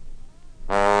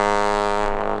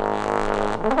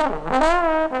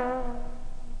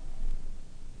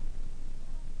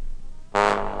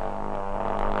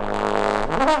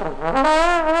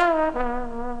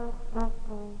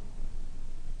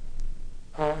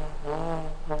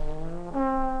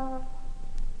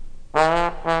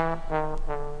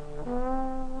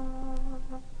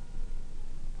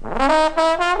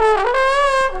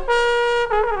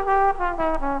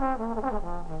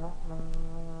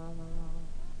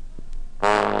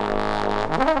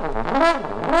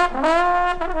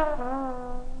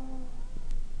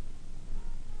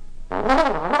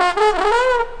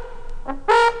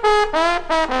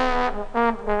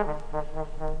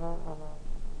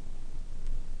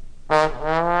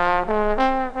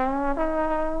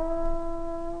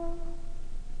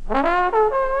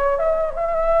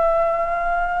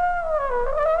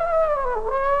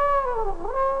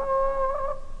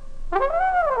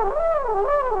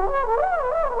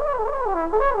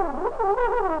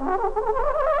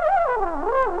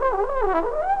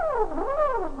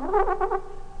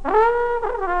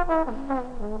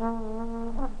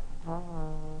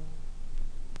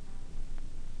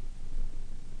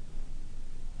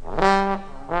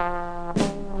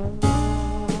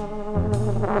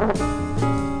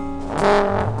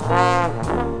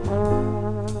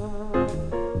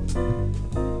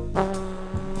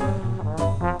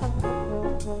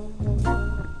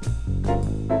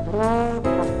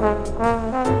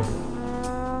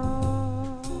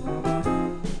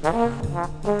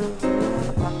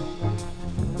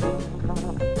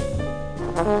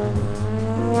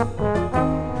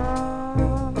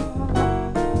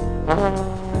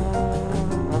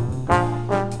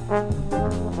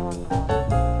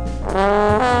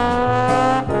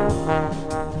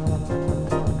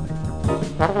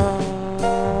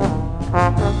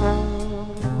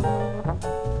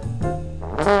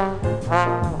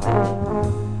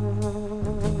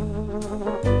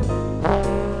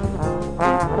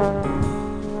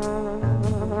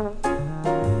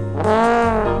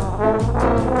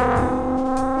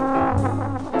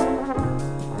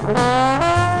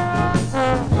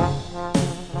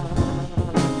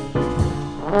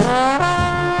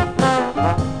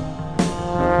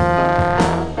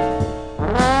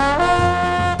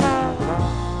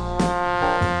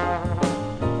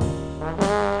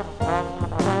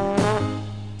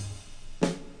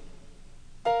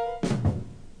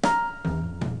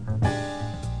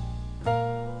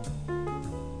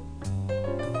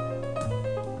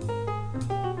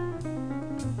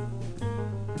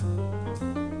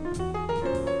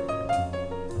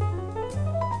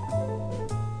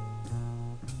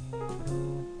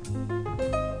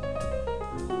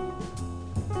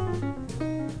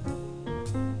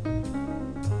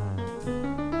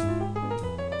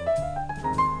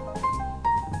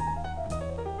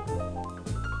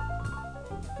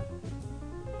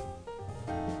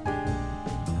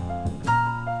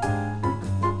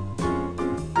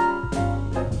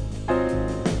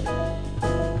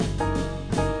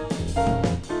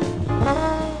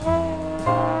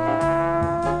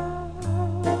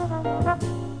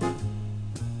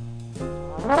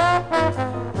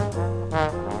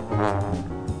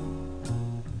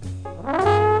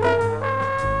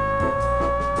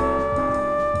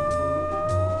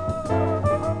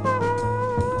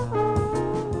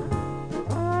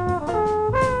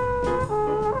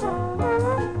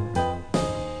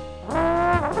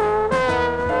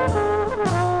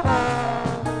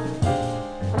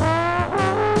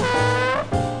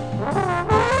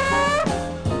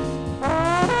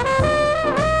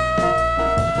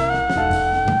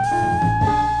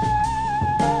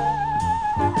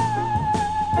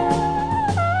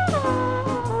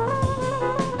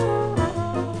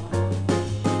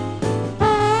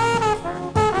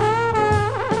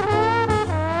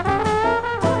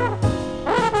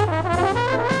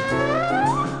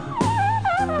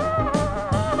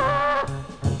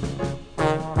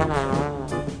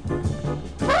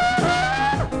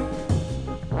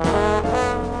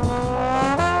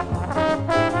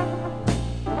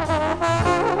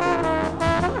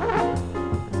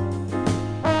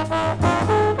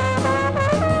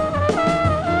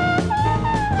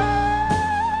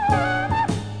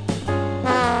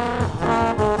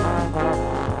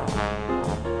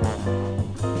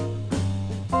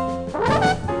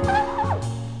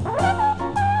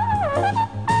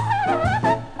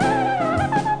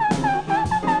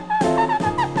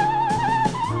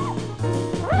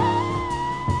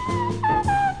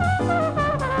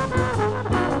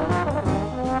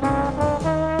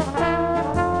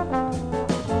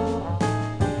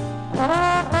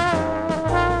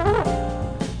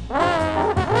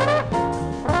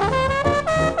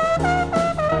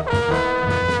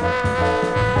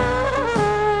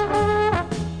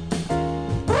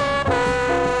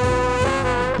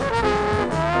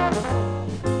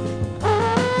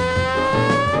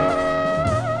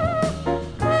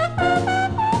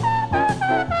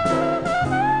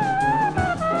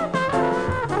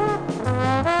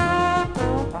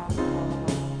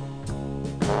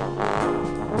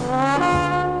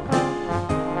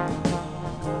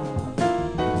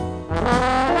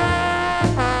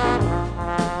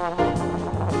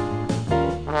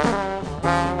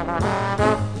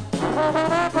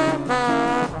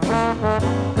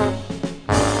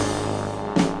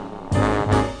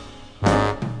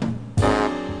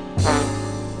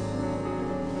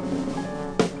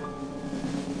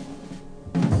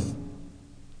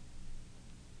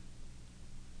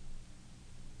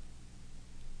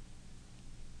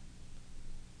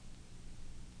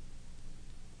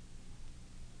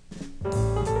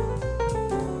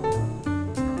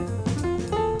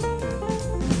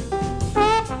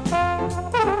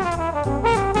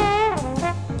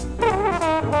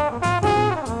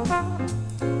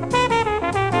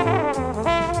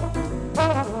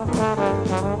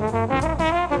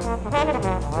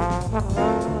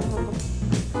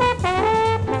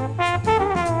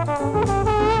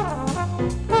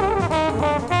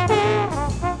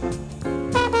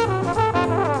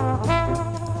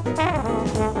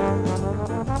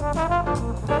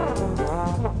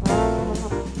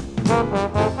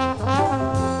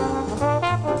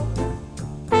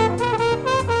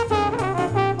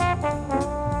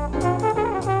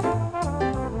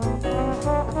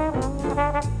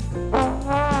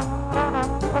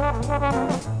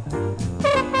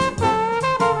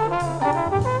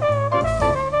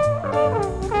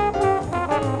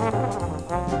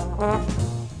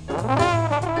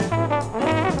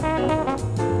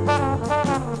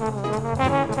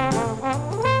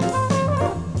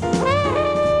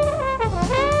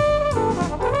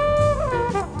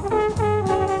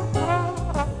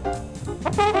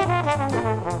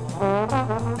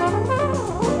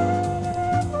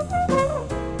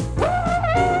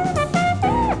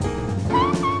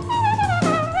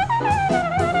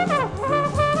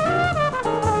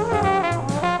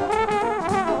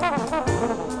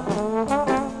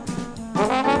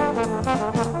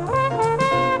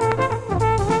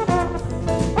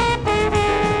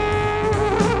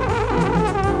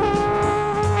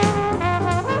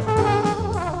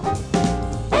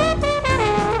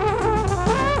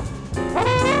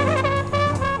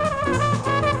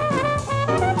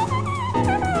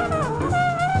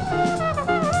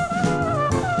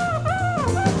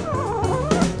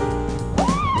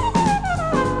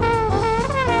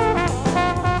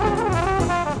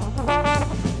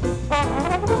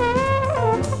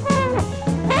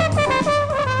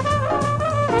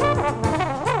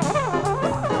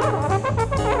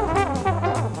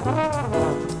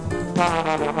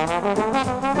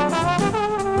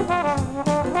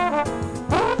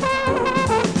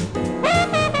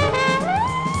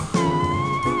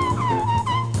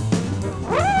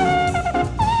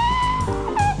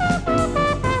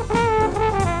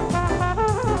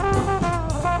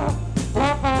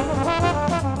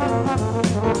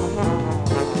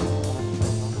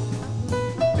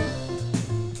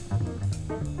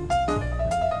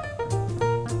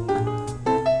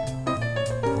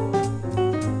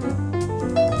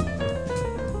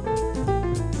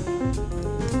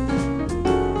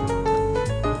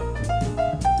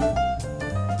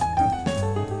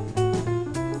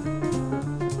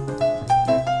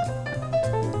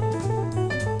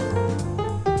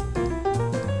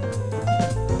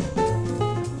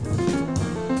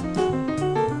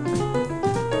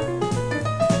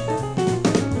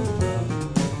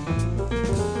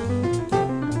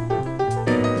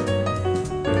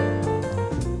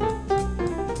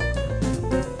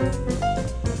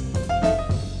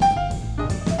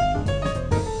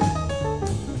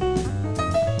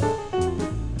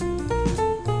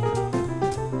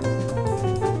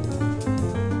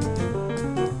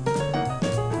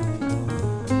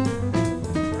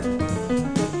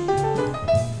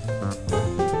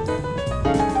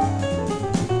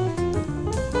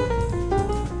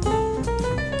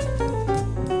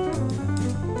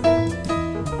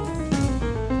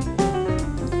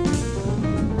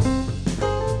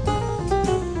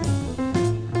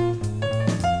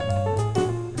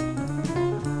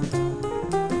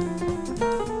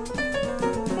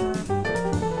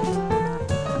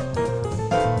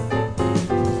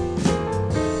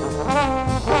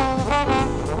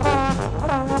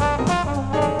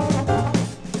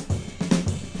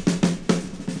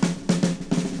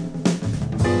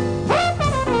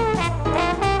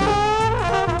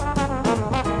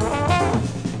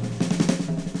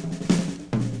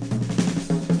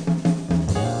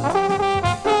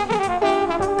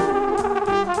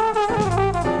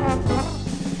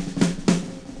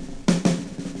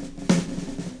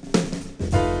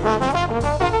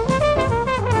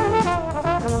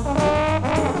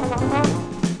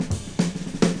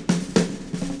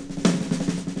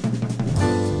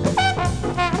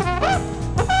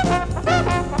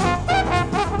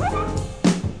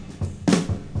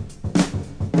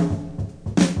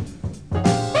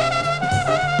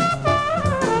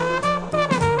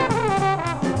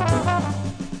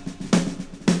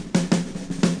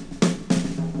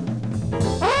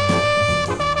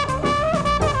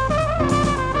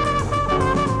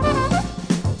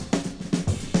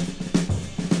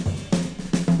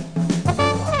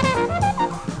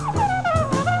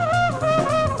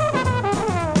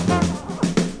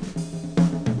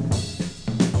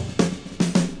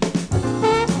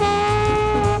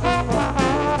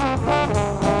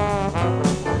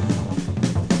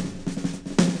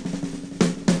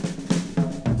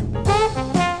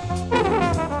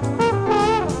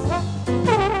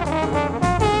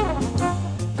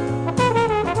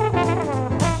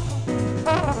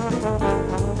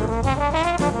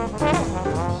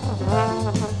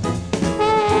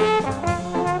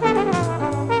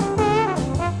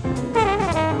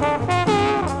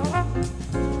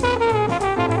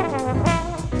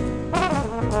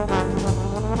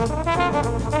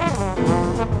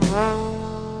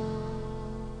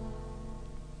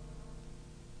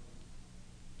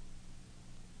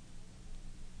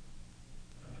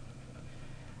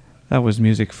 That was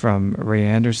music from Ray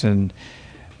Anderson.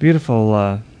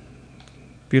 Beautiful,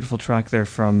 beautiful track there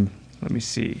from, let me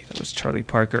see, that was Charlie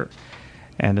Parker.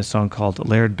 And a song called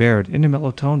Laird Baird in a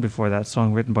mellow tone before that,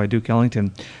 song written by Duke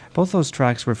Ellington. Both those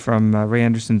tracks were from Ray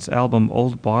Anderson's album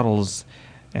Old Bottles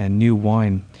and New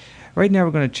Wine. Right now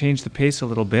we're going to change the pace a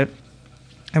little bit,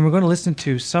 and we're going to listen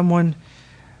to someone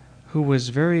who was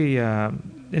very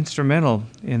instrumental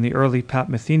in the early Pat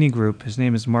Metheny group. His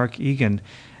name is Mark Egan,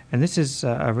 and this is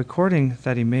a recording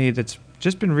that he made that's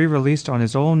just been re-released on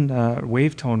his own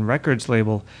Wavetone Records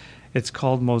label. It's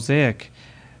called Mosaic,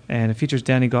 and it features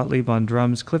Danny Gottlieb on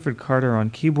drums, Clifford Carter on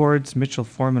keyboards, Mitchell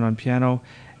Foreman on piano,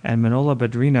 and Manola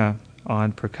Badrina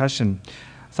on percussion.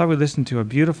 I thought we'd listen to a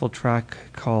beautiful track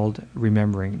called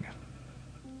Remembering.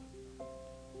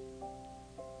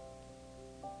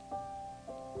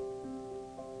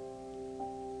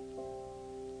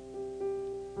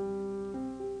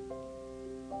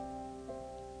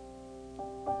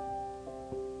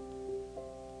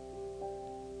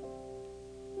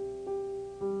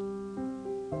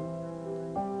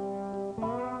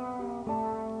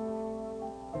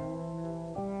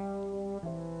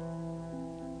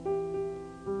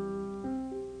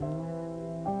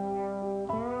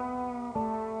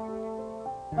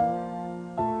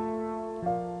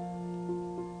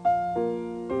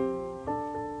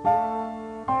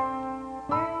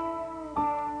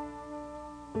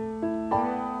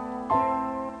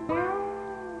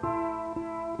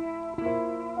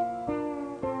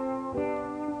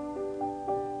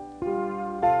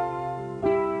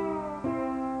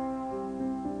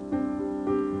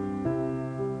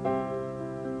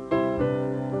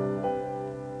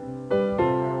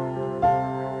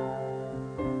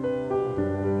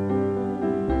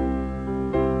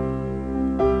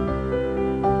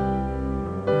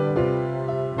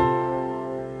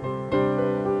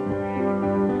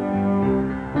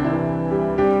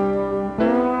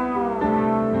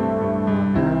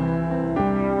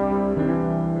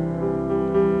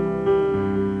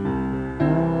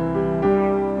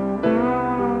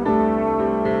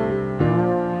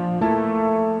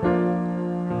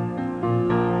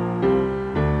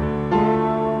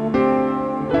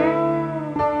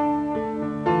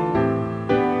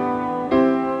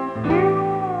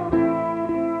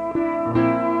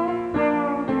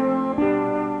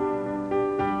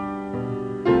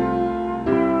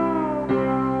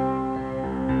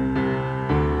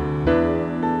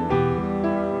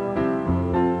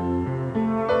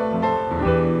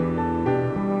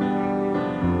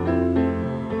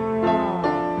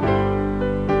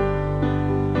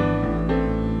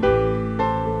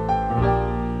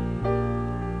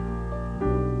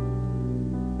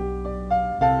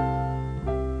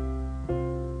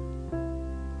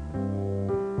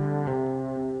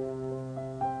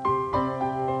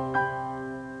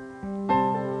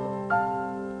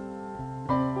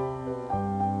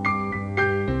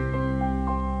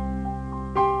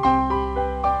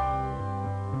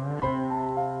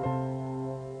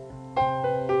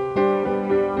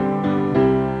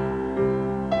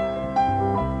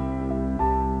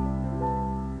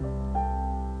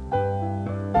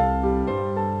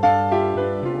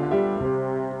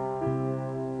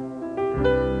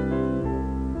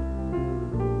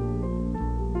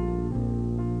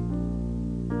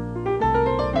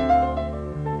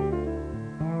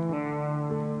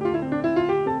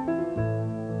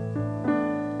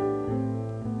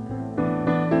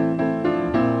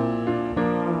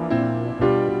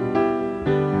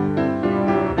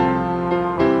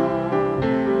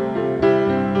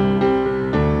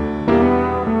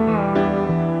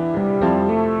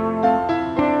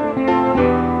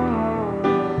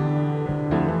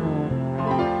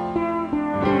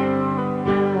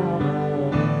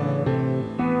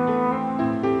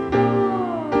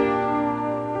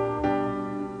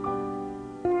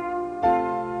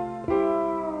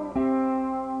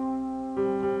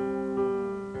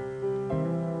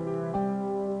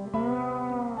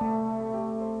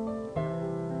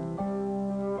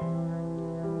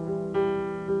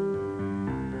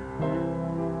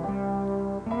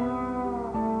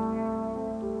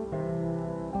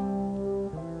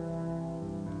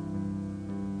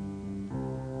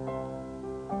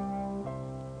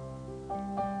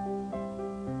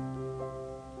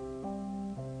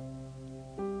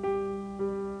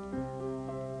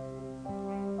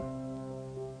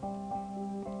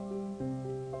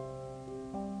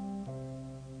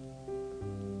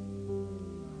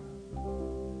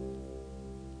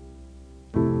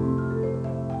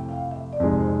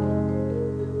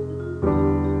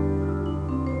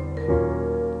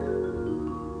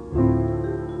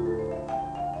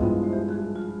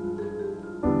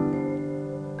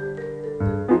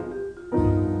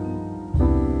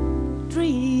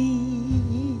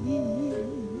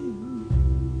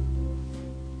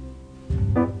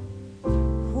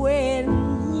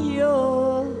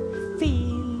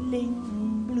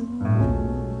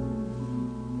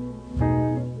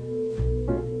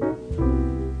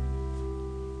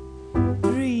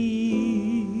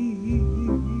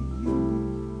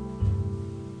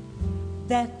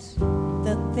 that's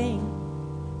the thing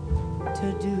to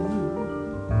do.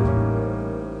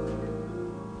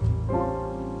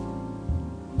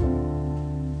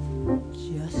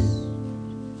 Just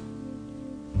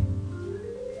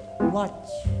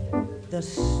watch the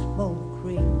smoke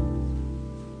ring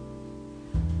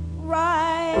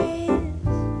rise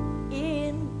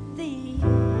in the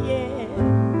air.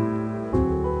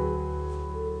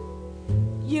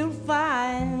 You'll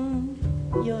find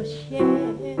your share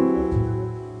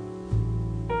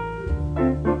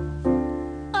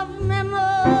of memories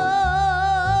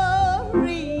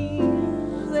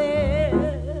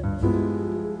there,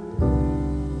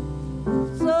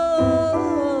 so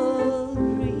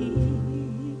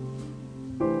green.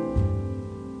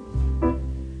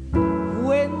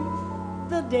 When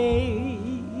the day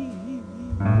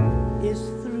is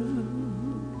through,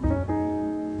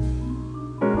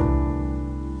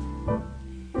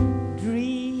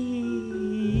 dream,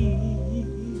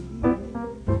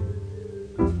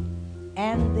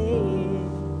 and they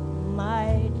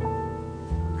might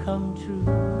come true.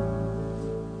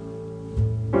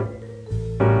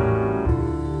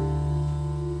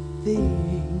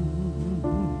 Things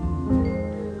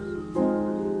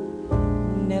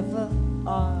never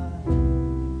are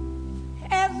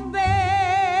as bad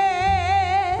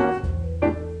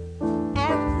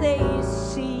as they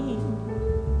seem.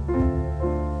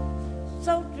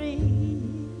 So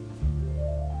dream,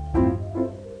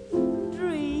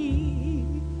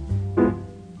 dream,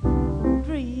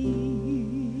 dream.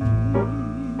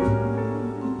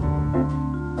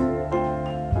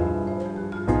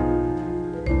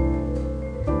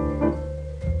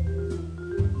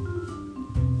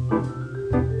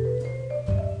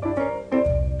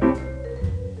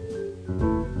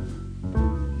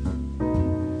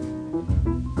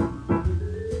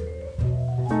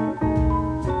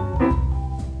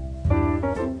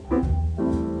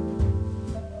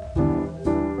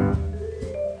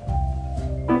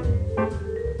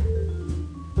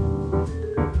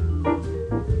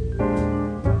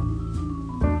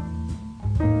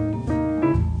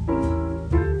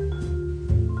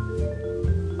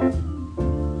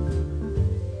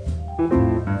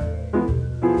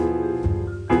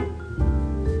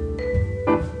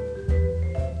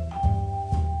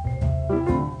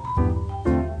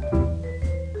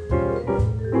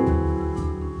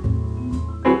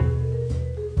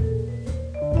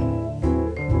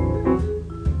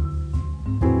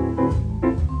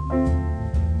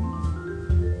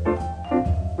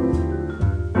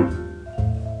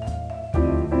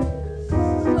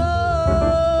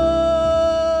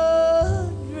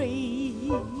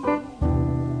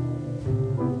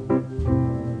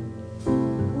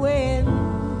 When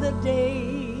the day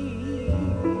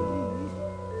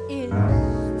is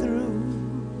through,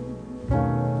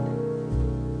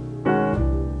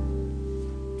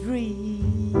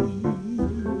 dream,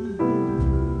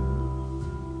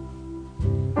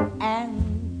 and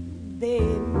they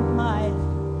might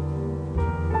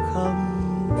come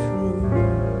true.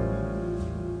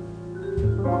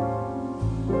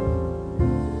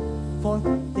 For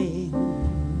things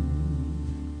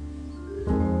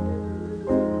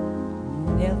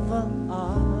never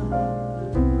are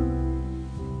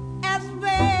as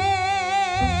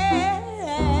bad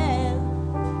as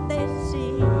they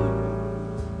seem.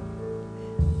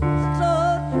 So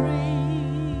dream,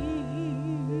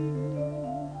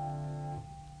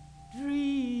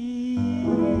 dream,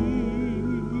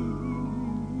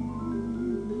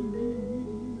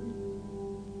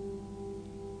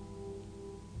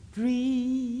 dream.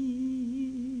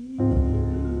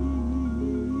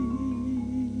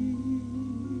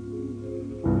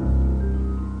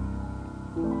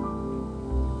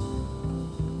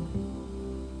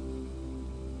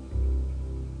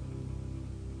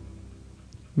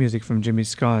 Music from Jimmy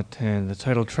Scott and the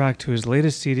title track to his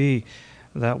latest CD,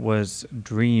 that was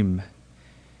Dream.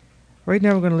 Right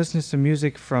now we're going to listen to some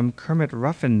music from Kermit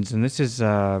Ruffins, and this is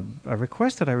a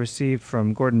request that I received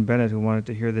from Gordon Bennett, who wanted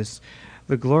to hear this,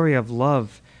 The Glory of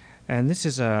Love. And this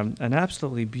is an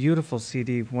absolutely beautiful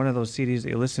CD, one of those CDs that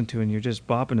you listen to and you're just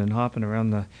bopping and hopping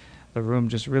around the room,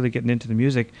 just really getting into the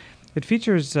music. It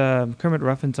features Kermit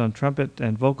Ruffins on trumpet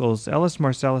and vocals, Ellis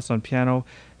Marsalis on piano,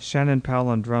 Shannon Powell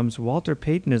on drums, Walter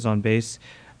Payton is on bass.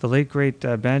 The late great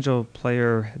banjo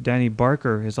player Danny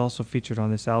Barker is also featured on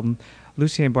this album.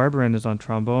 Lucien Barberin is on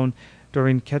trombone,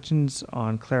 Doreen Ketchens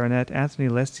on clarinet, Anthony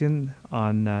Lestian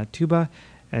on tuba,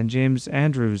 and James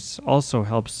Andrews also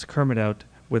helps Kermit out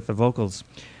with the vocals.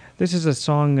 This is a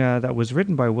song that was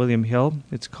written by William Hill.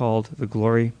 It's called The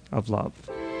Glory of Love.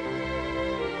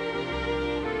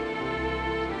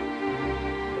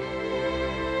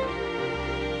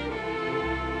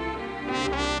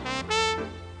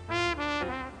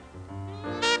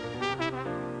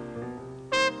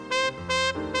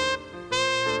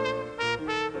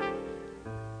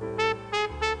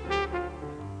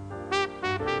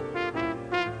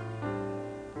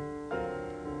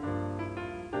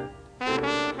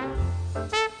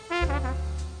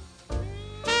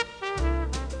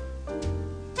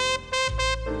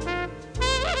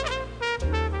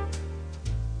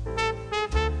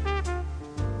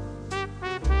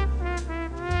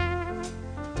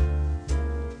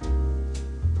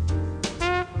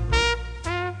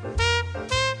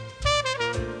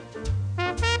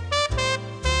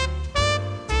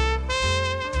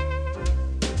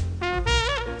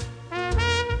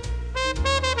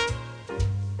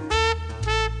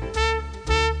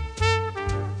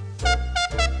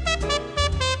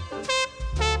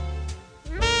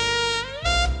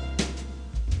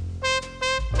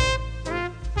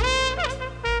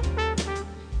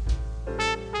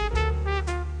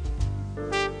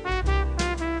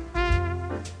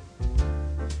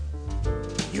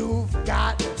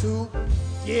 to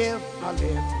give a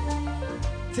little,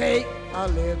 take a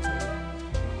little.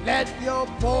 Let your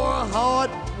poor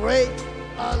heart break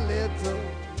a little.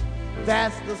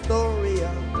 That's the story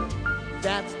of,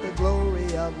 that's the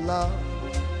glory of love.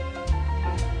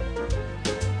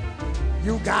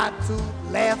 You got to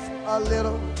laugh a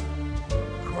little,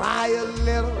 cry a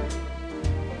little,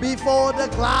 before the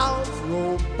clouds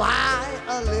roll by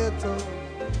a little.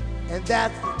 And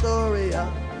that's the story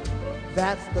of,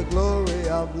 that's the glory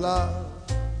of love.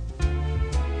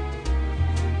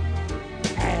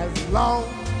 As long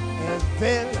as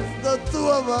there's the two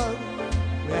of us,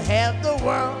 we'll have the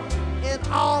world in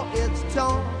all its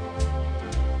charm.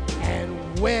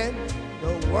 And when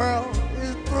the world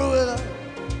is through with us,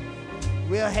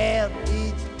 we'll have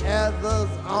each other's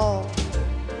arms.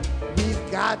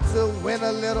 We've got to win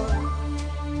a little,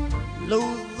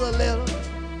 lose a little,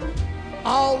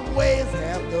 always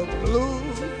have the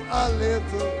blues a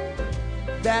little.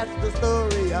 That's the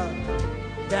story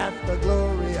of, that's the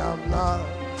glory of love.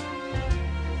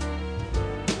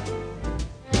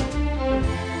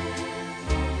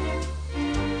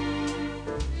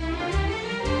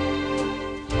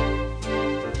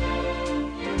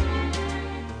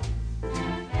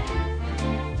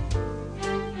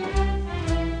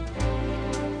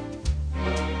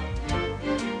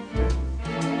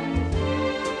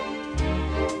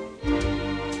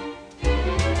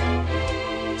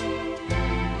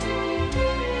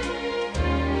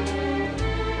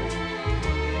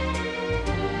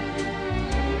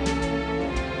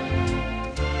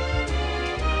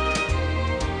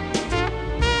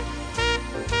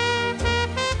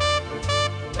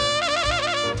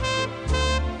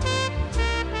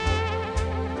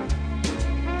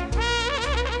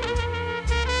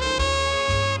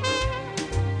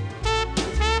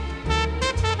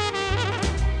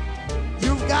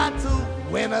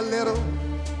 Win a little,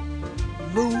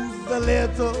 lose a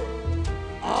little,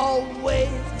 always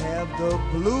have the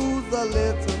blues a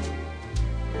little.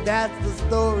 That's the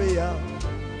story of,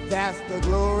 that's the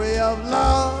glory of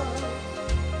love.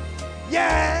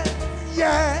 Yes,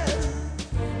 yes,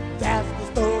 that's the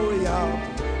story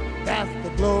of, that's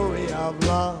the glory of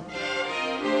love.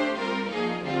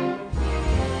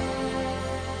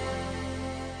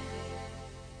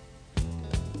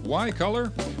 Why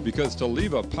color? Because to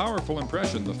leave a powerful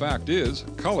impression, the fact is,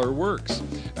 color works.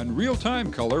 And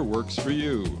Real-Time Color works for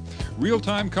you.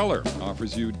 Real-Time Color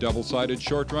offers you double-sided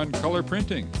short-run color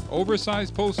printing,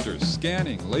 oversized posters,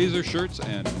 scanning, laser shirts,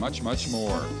 and much, much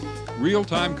more.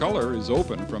 Real-Time Color is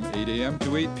open from 8 a.m.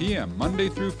 to 8 p.m. Monday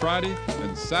through Friday,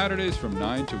 and Saturdays from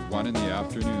 9 to 1 in the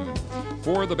afternoon.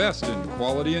 For the best in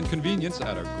quality and convenience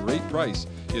at a great price,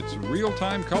 it's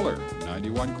Real-Time Color,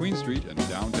 91 Queen Street in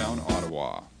downtown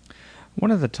Ottawa. One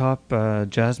of the top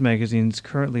jazz magazines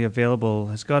currently available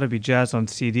has got to be Jazz on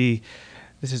CD.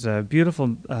 This is a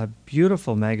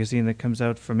beautiful magazine that comes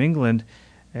out from England.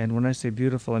 And when I say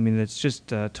beautiful, I mean it's just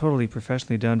totally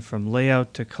professionally done, from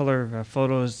layout to color,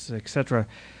 photos, etc.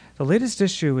 The latest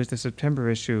issue is the September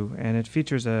issue, and it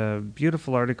features a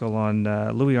beautiful article on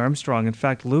Louis Armstrong. In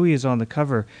fact, Louis is on the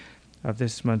cover of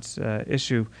this month's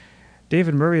issue.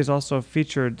 David Murray is also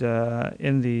featured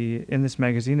in this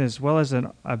magazine, as well as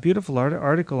a beautiful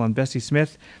article on Bessie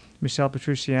Smith, Michelle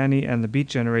Petrucciani, and the Beat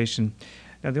Generation.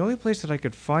 Now, the only place that I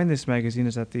could find this magazine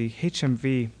is at the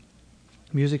HMV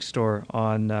music store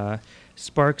on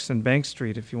Sparks and Bank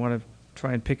Street. If you want to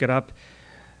try and pick it up,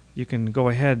 you can go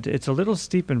ahead. It's a little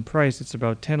steep in price. It's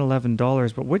about $10,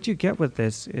 $11. But what you get with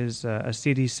this is a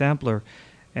CD sampler,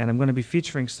 and I'm going to be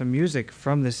featuring some music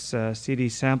from this CD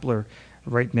sampler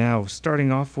right now,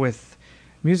 starting off with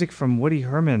music from Woody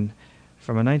Herman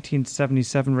from a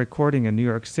 1977 recording in New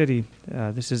York City.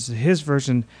 This is his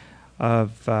version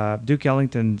of Duke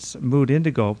Ellington's Mood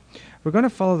Indigo. We're going to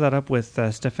follow that up with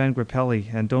Stéphane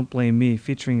Grappelli and Don't Blame Me,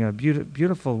 featuring a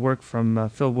beautiful work from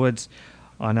Phil Woods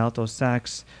on alto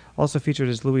sax. Also featured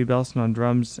is Louis Bellson on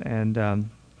drums and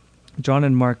John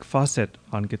and Mark Fawcett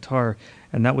on guitar,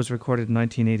 and that was recorded in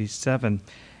 1987.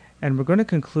 And we're going to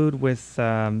conclude with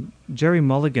Jerry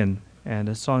Mulligan and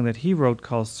a song that he wrote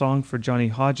called Song for Johnny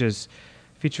Hodges,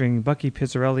 featuring Bucky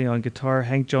Pizzarelli on guitar,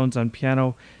 Hank Jones on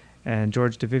piano, and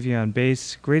George DeVivia on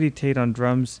bass, Grady Tate on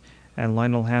drums, and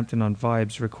Lionel Hampton on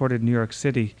vibes, recorded in New York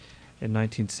City in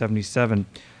 1977.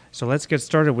 So let's get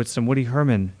started with some Woody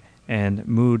Herman and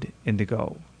Mood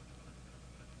Indigo.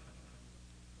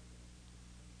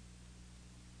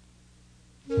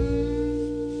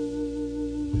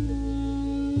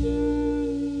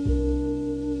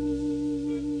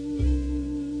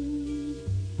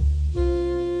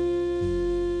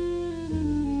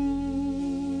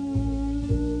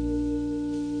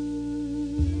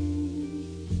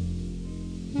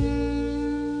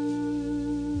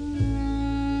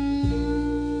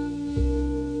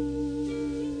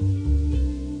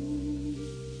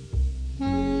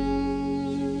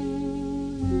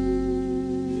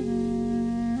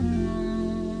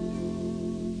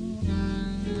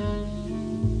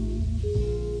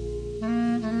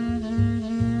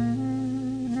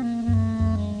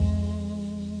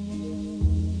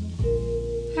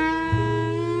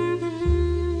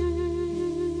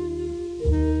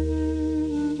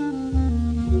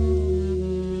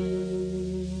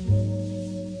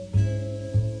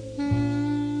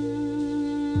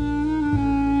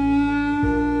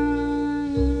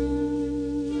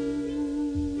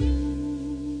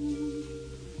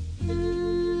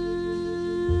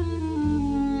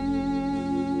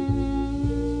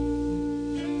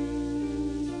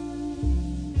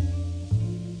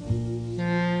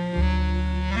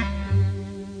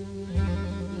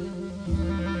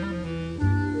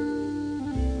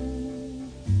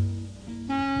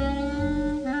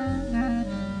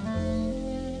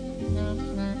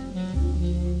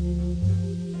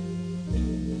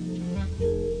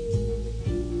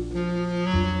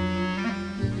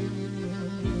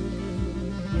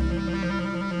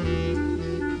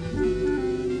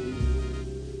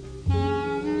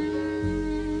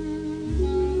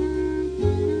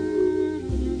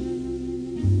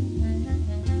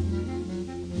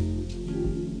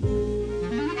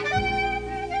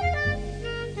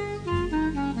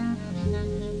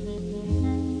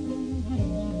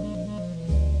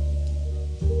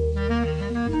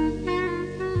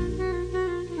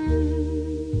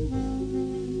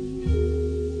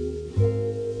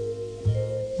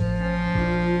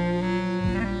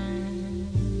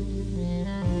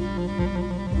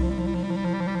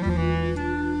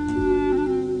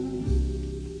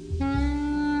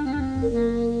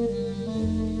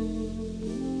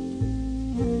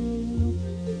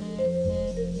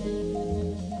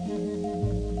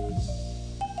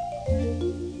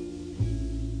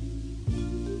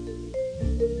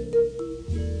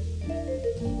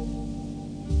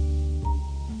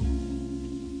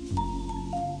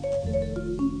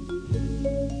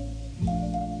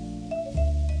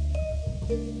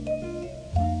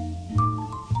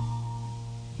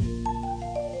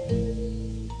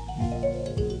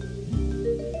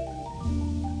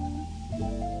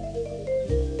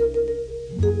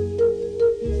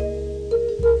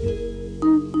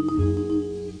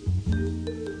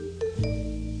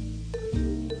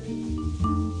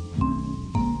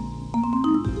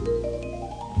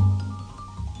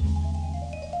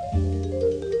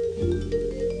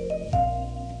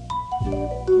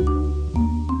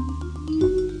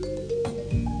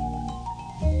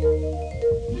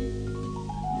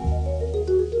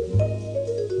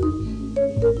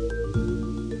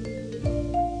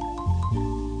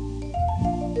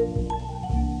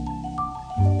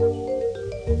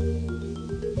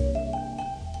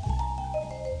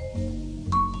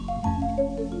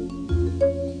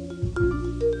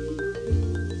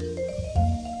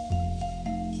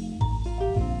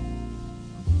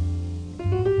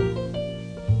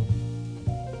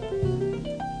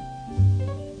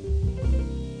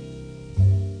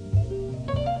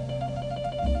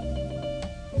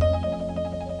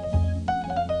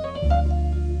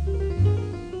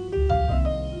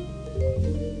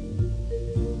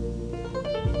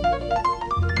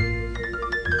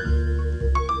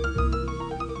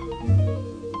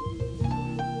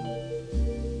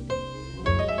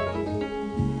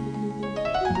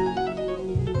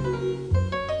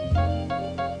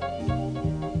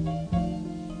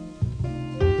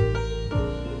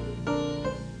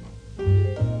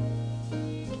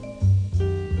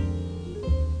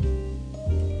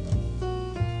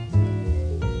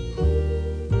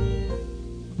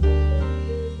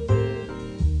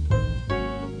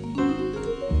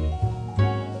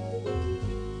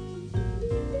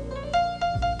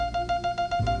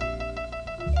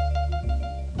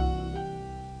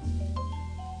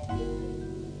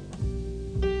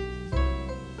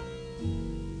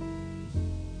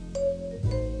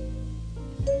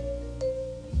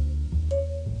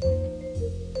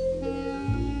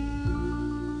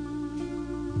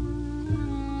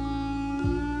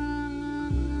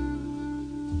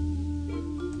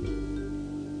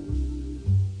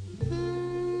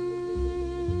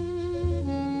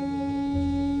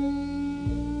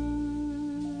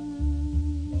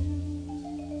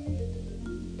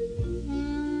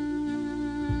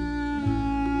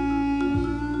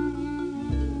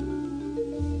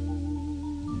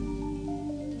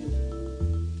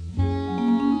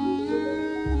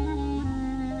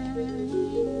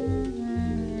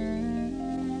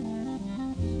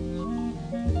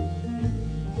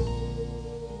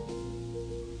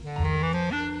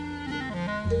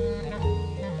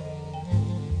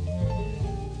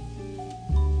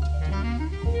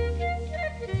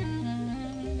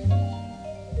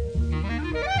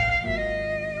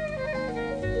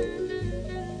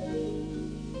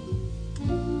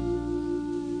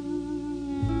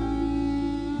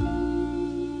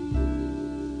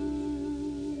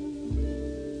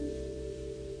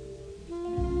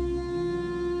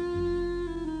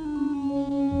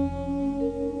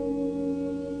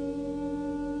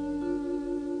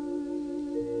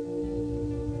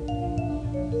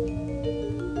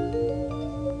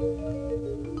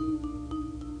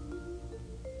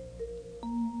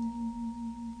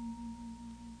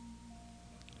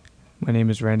 My name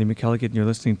is Randy McElligott, and you're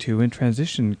listening to In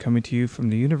Transition, coming to you from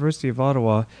the University of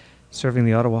Ottawa, serving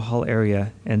the Ottawa Hull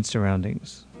area and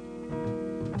surroundings.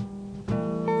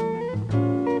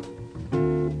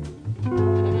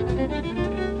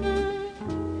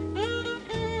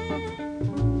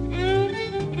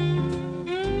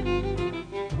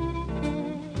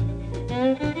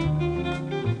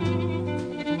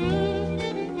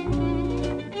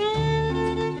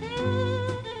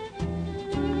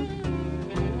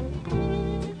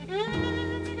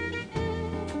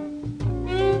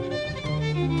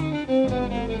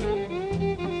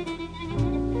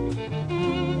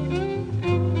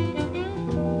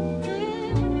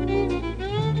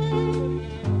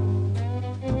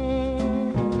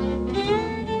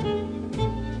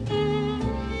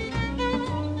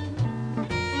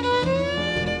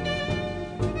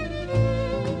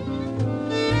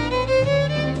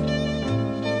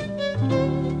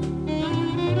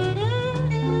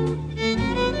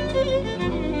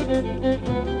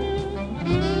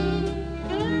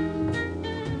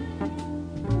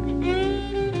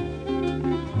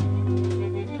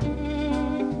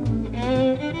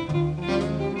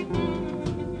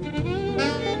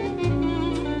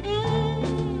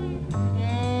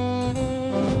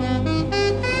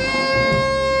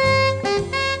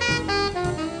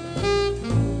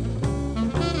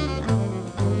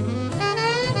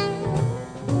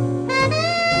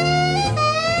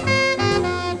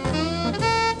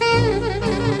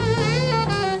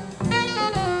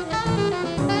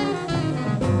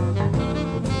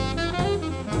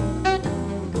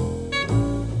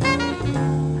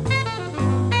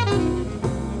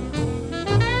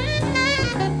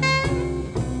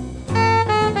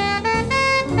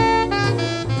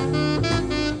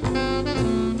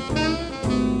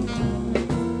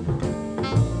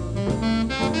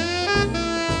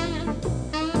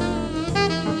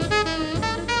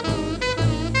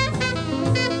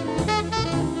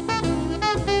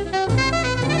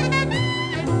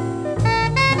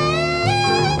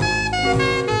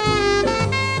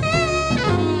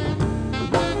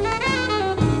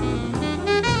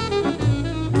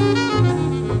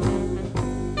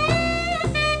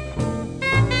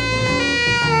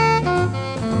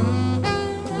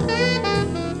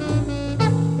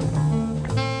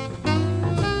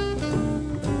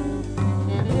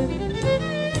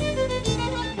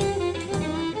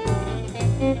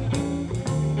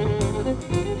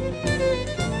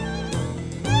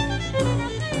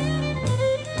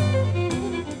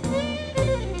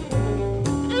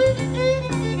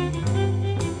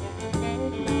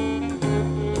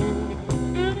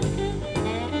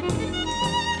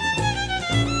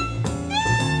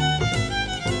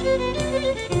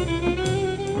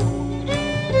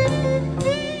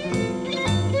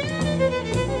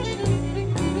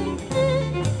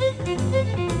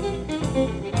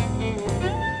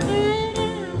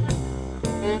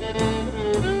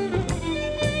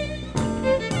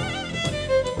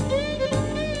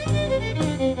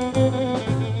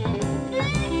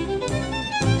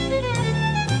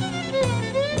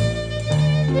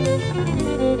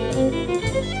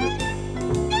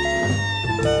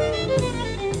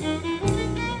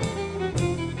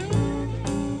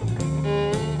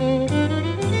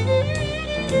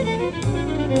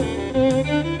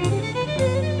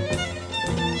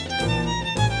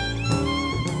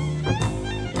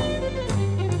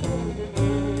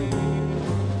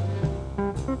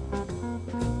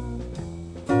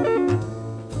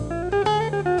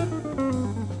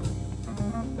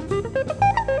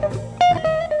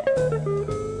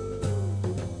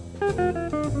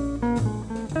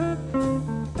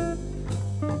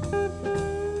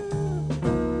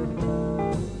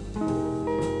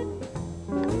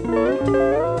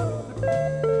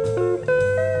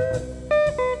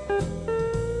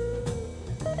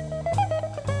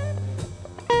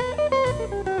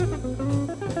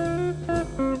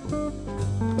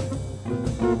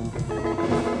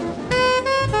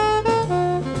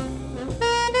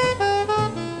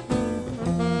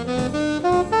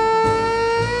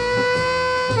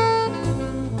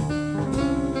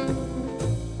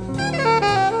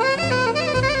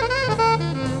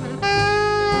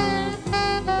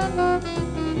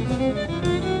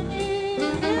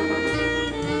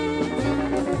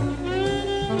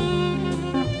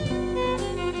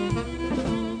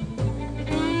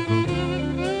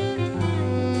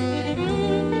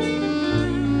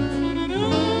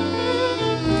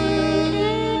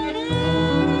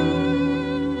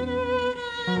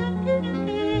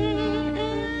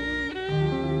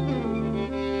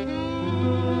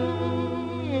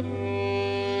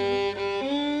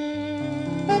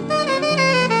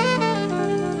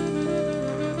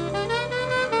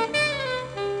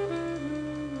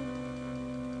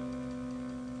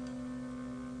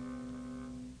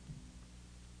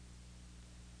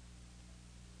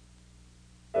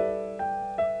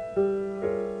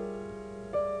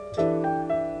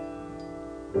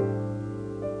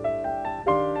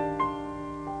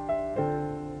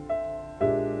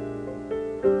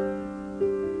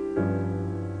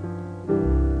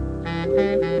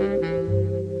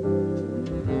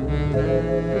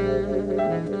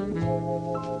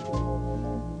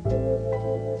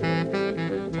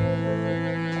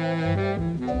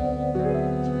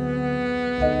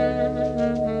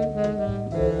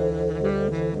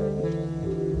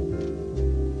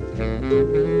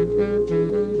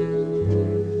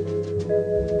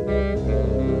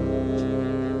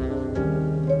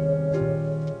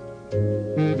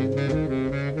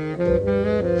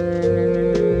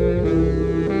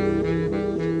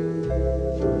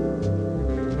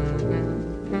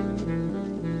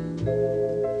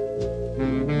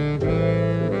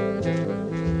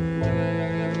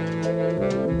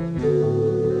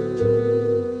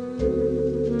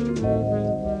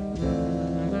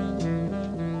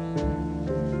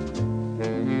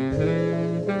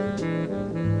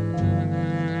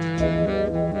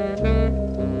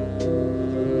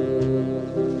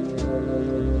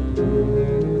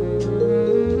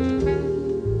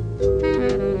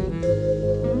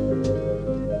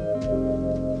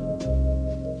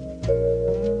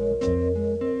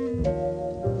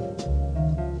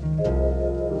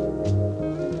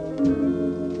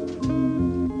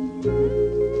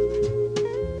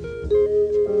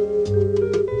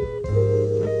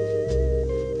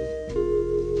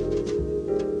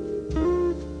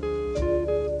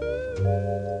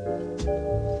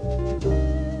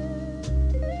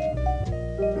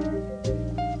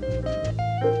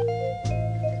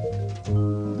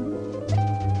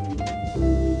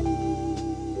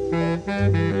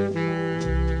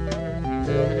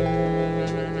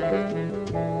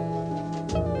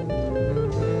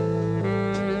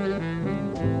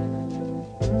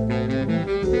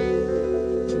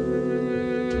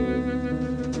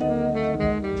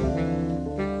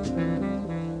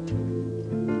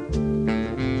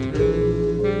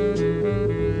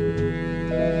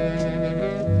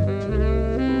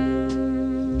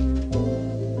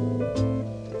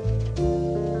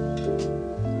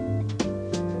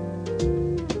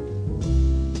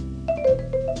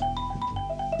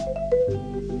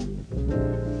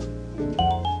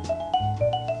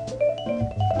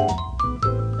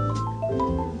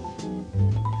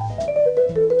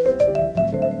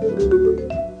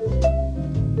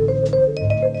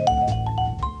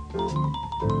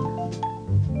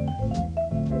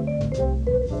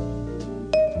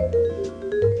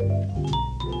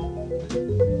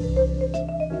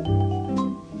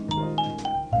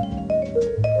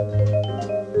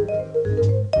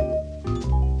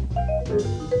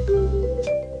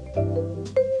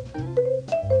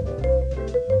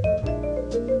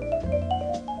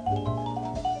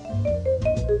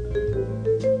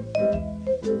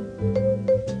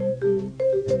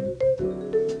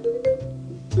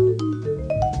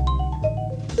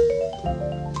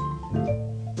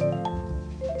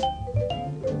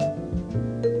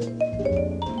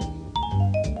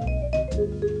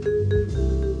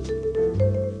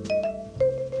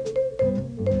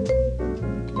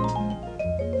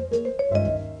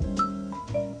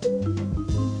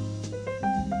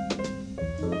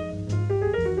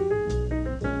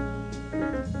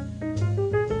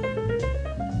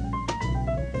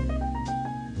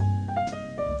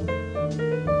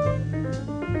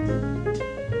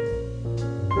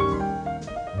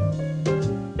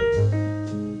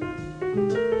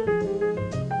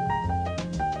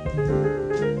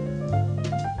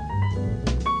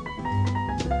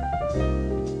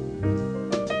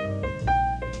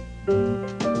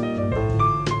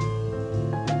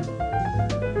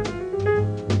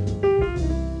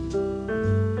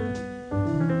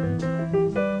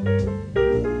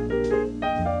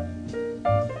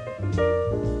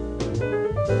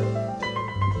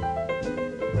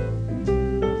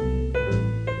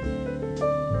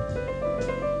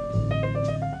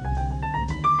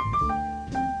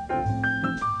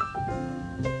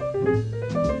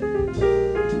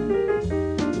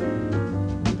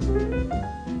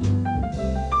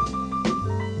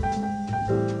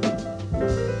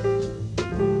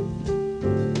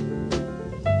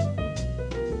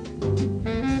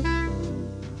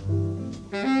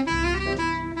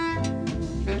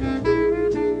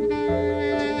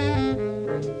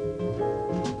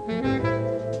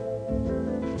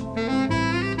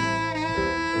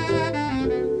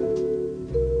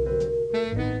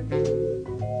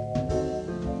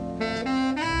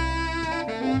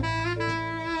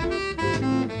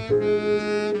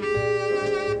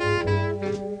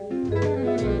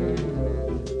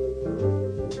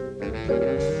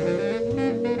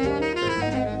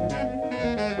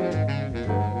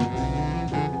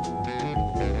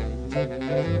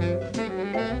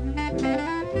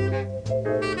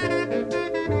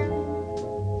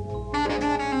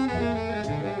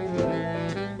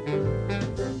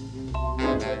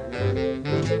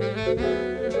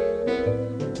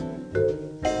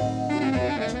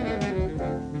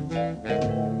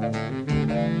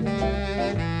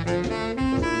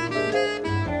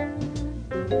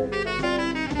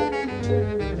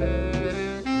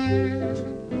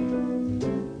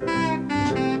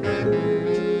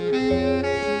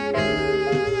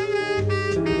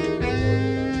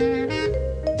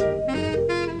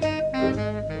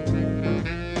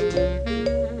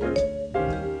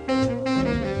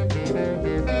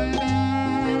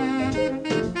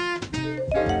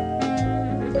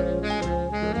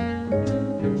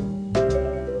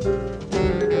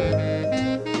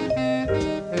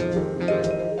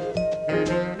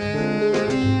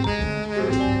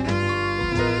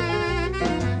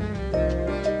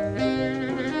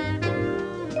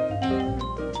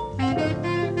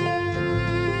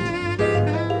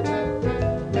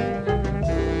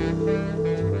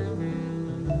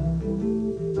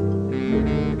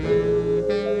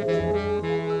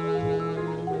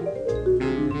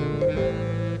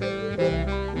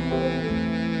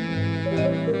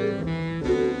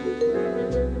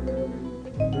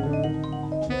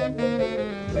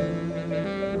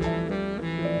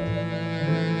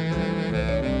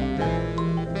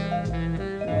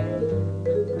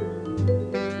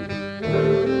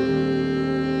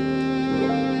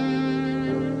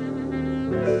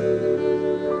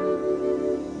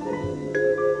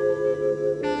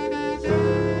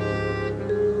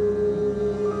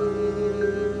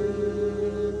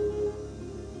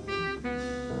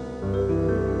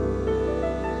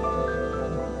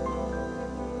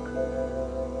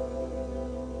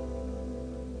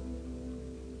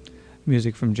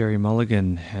 Music from Jerry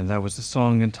Mulligan, and that was the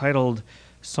song entitled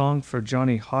Song for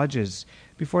Johnny Hodges.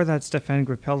 Before that, Stefan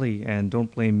Grappelli and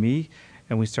Don't Blame Me,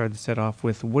 and we started the set off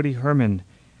with Woody Herman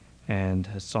and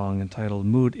a song entitled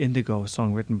Mood Indigo, a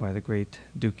song written by the great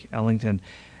Duke Ellington.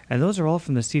 And those are all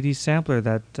from the CD sampler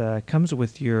that comes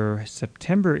with your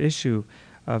September issue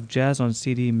of Jazz on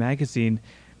CD magazine.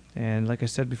 And like I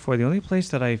said before, the only place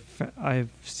that I've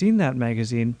seen that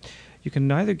magazine, you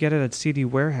can either get it at CD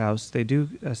Warehouse, they do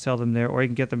sell them there, or you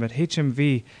can get them at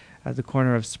HMV at the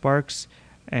corner of Sparks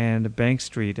and Bank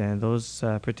Street. And those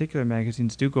particular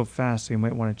magazines do go fast, so you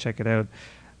might want to check it out.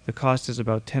 The cost is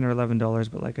about $10 or $11,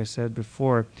 but like I said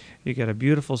before, you get a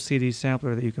beautiful CD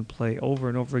sampler that you can play over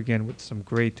and over again with some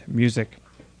great music.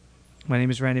 My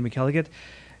name is Randy McElligott,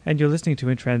 and you're listening to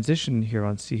In Transition here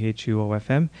on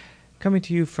CHUO-FM, coming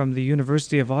to you from the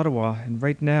University of Ottawa. And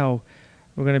right now,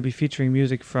 we're going to be featuring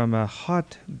music from a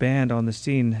hot band on the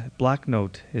scene. Black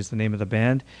Note is the name of the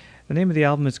band. The name of the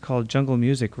album is called Jungle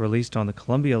Music, released on the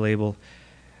Columbia label.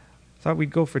 Thought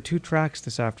we'd go for two tracks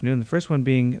this afternoon. The first one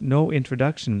being No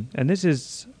Introduction. And this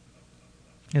is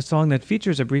a song that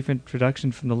features a brief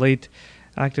introduction from the late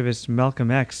activist Malcolm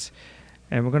X.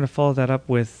 And we're going to follow that up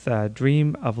with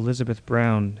Dream of Elizabeth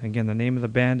Brown. Again, the name of the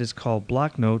band is called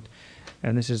Black Note,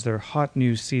 and this is their hot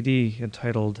new CD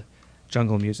entitled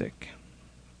Jungle Music.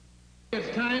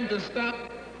 It's time to stop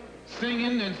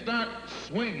singing and start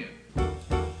swinging.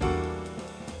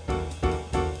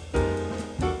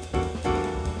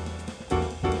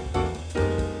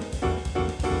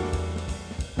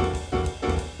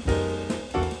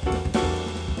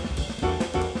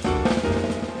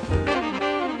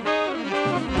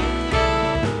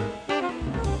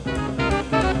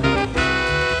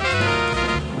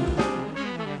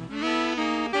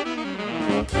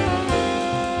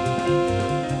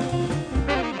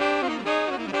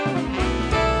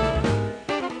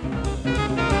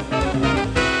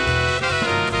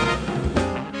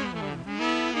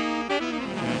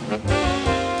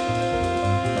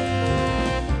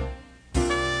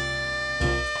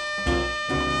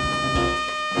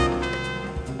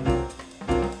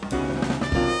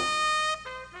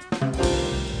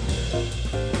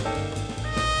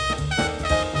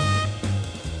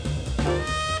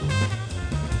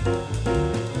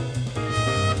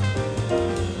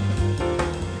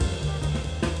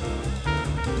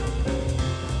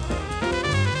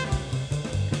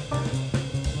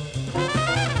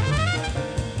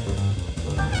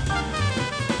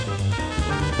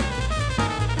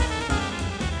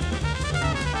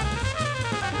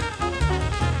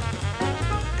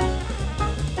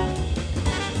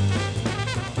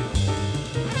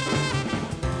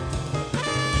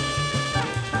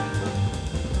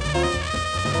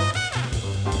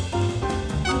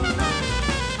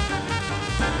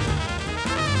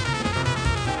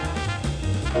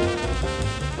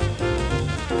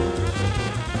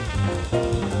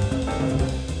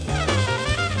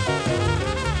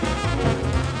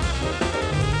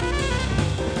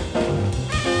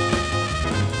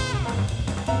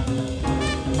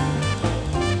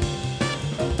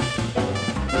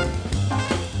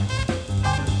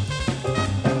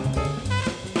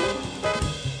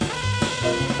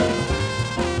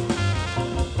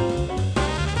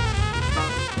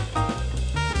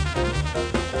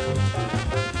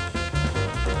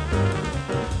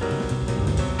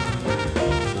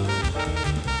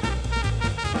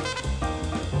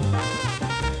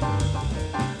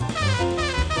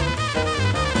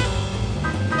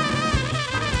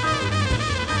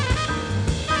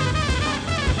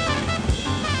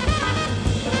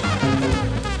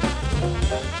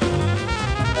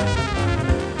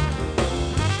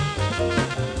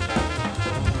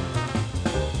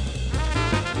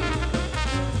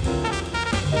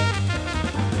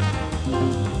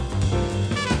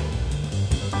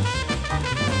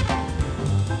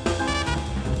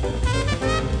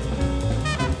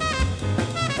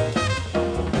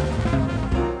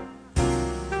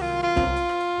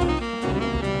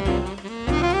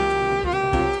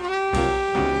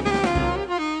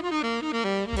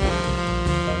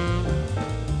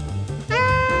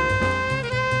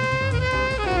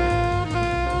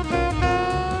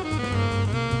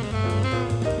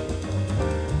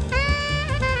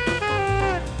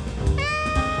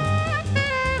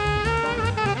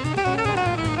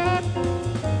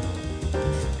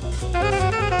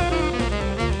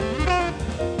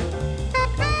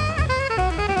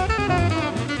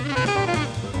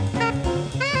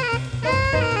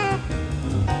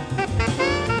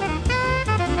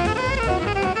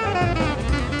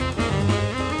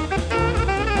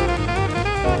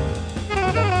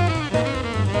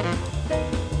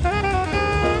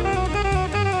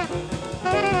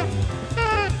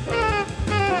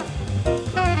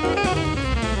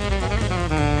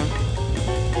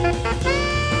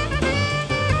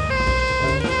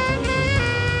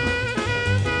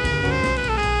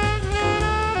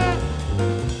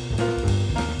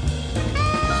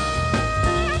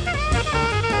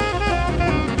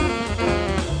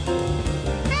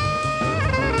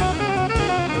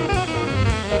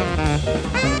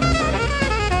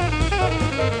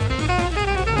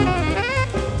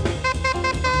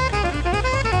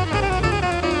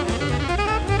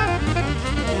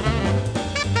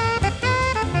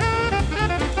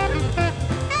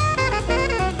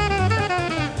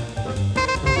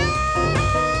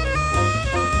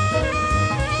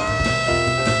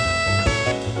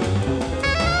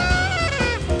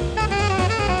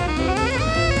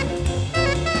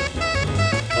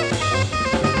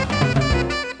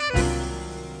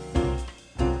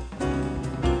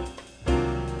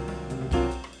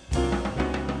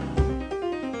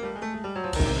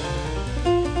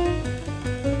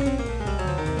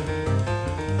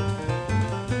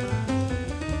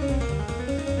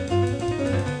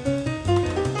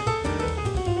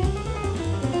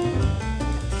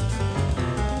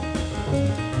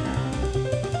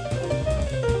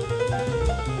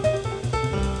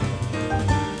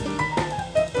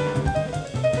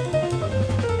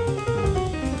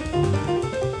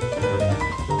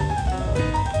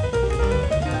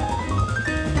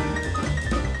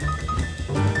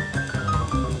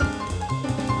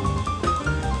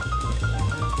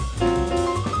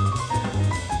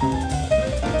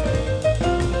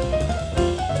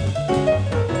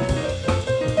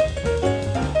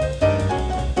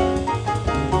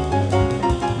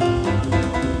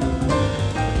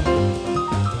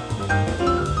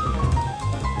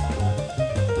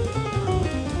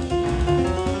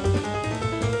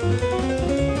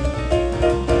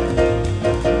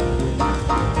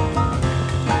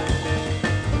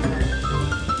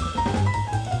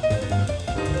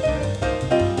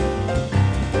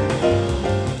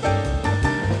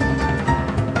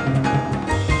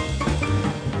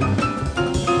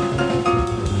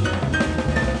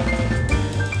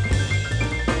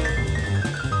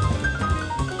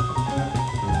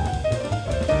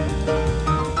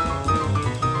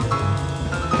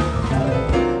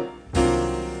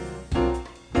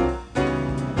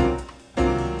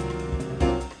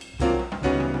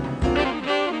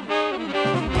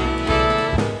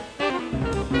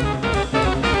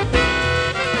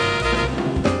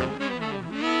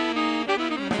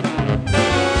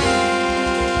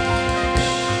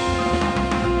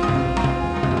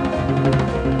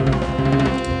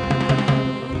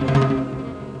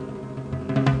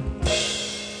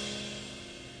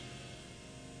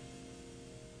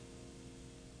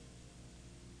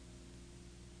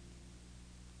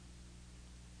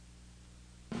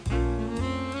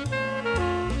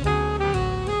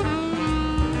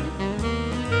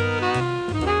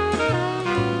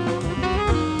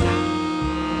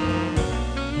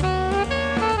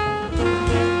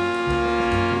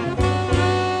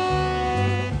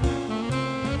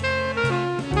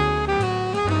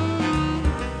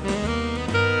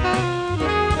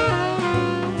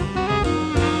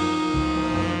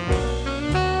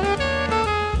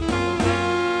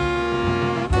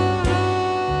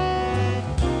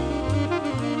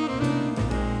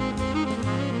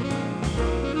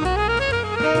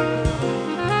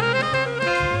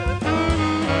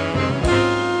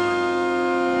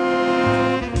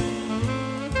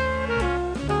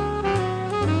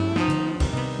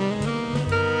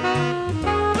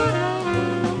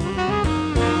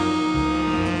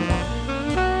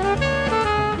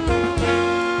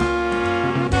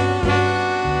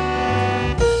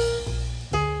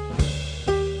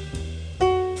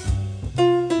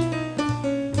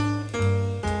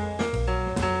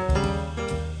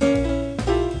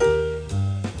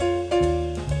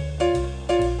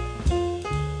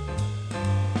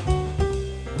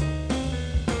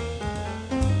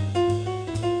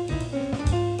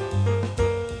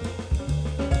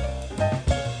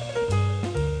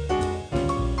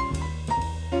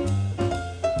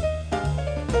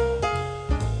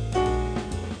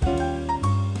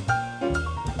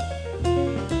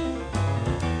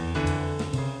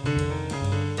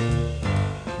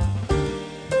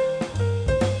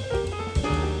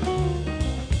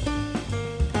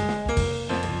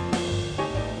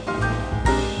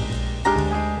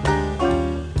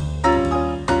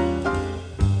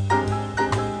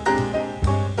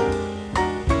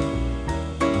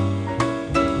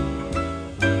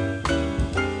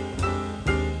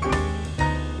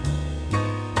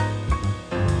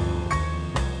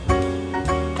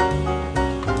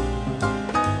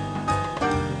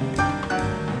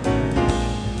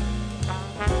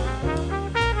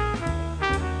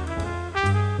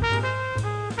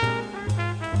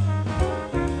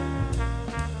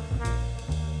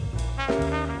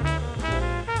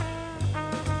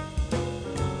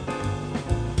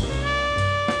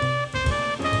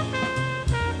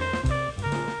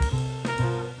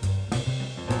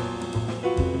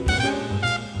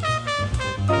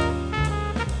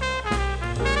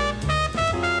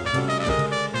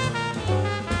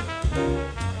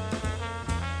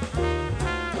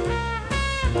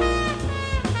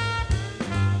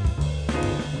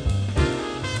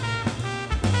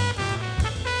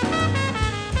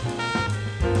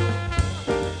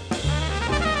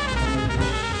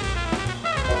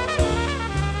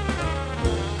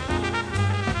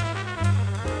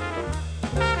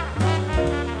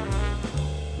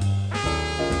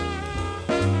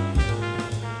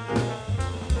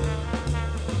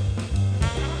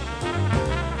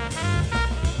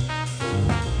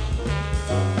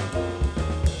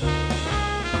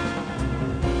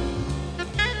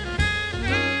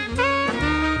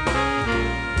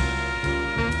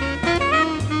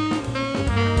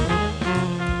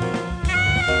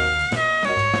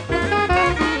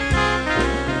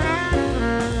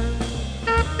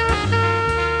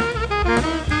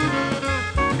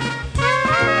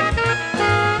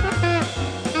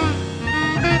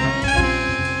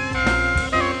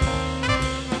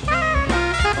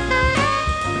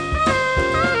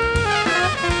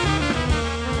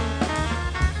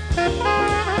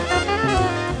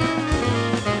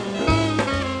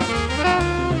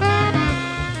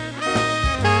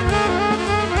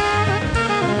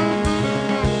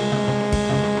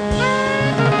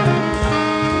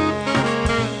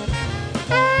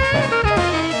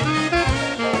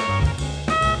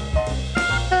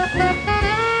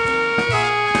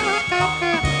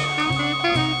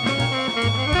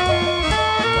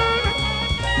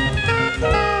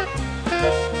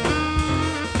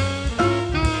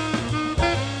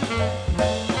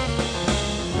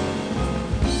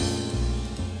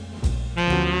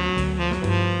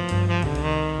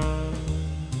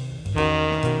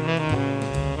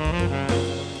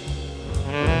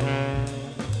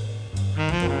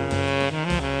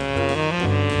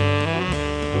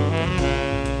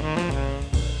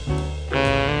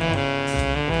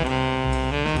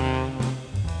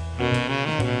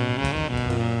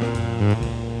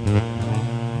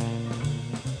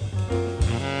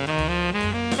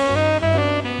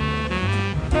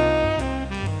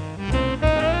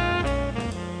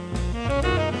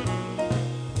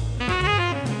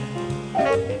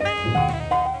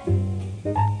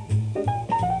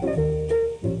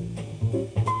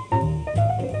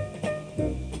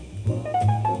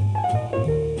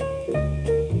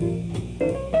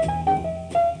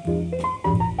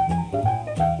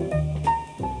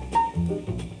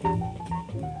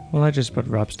 Well, that just about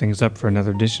wraps things up for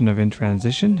another edition of In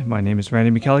Transition. My name is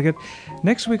Randy McElligott.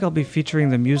 Next week, I'll be featuring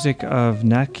the music of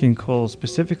Nat King Cole,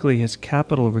 specifically his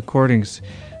Capitol recordings.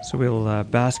 So we'll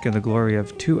bask in the glory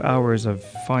of 2 hours of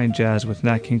fine jazz with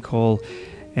Nat King Cole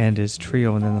and his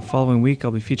trio. And then the following week, I'll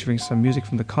be featuring some music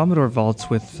from the Commodore Vaults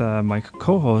with my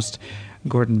co-host,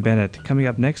 Gordon Bennett. Coming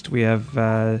up next, we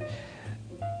have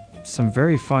some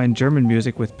very fine German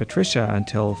music with Patricia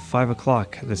until 5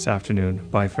 o'clock this afternoon.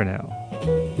 Bye for now.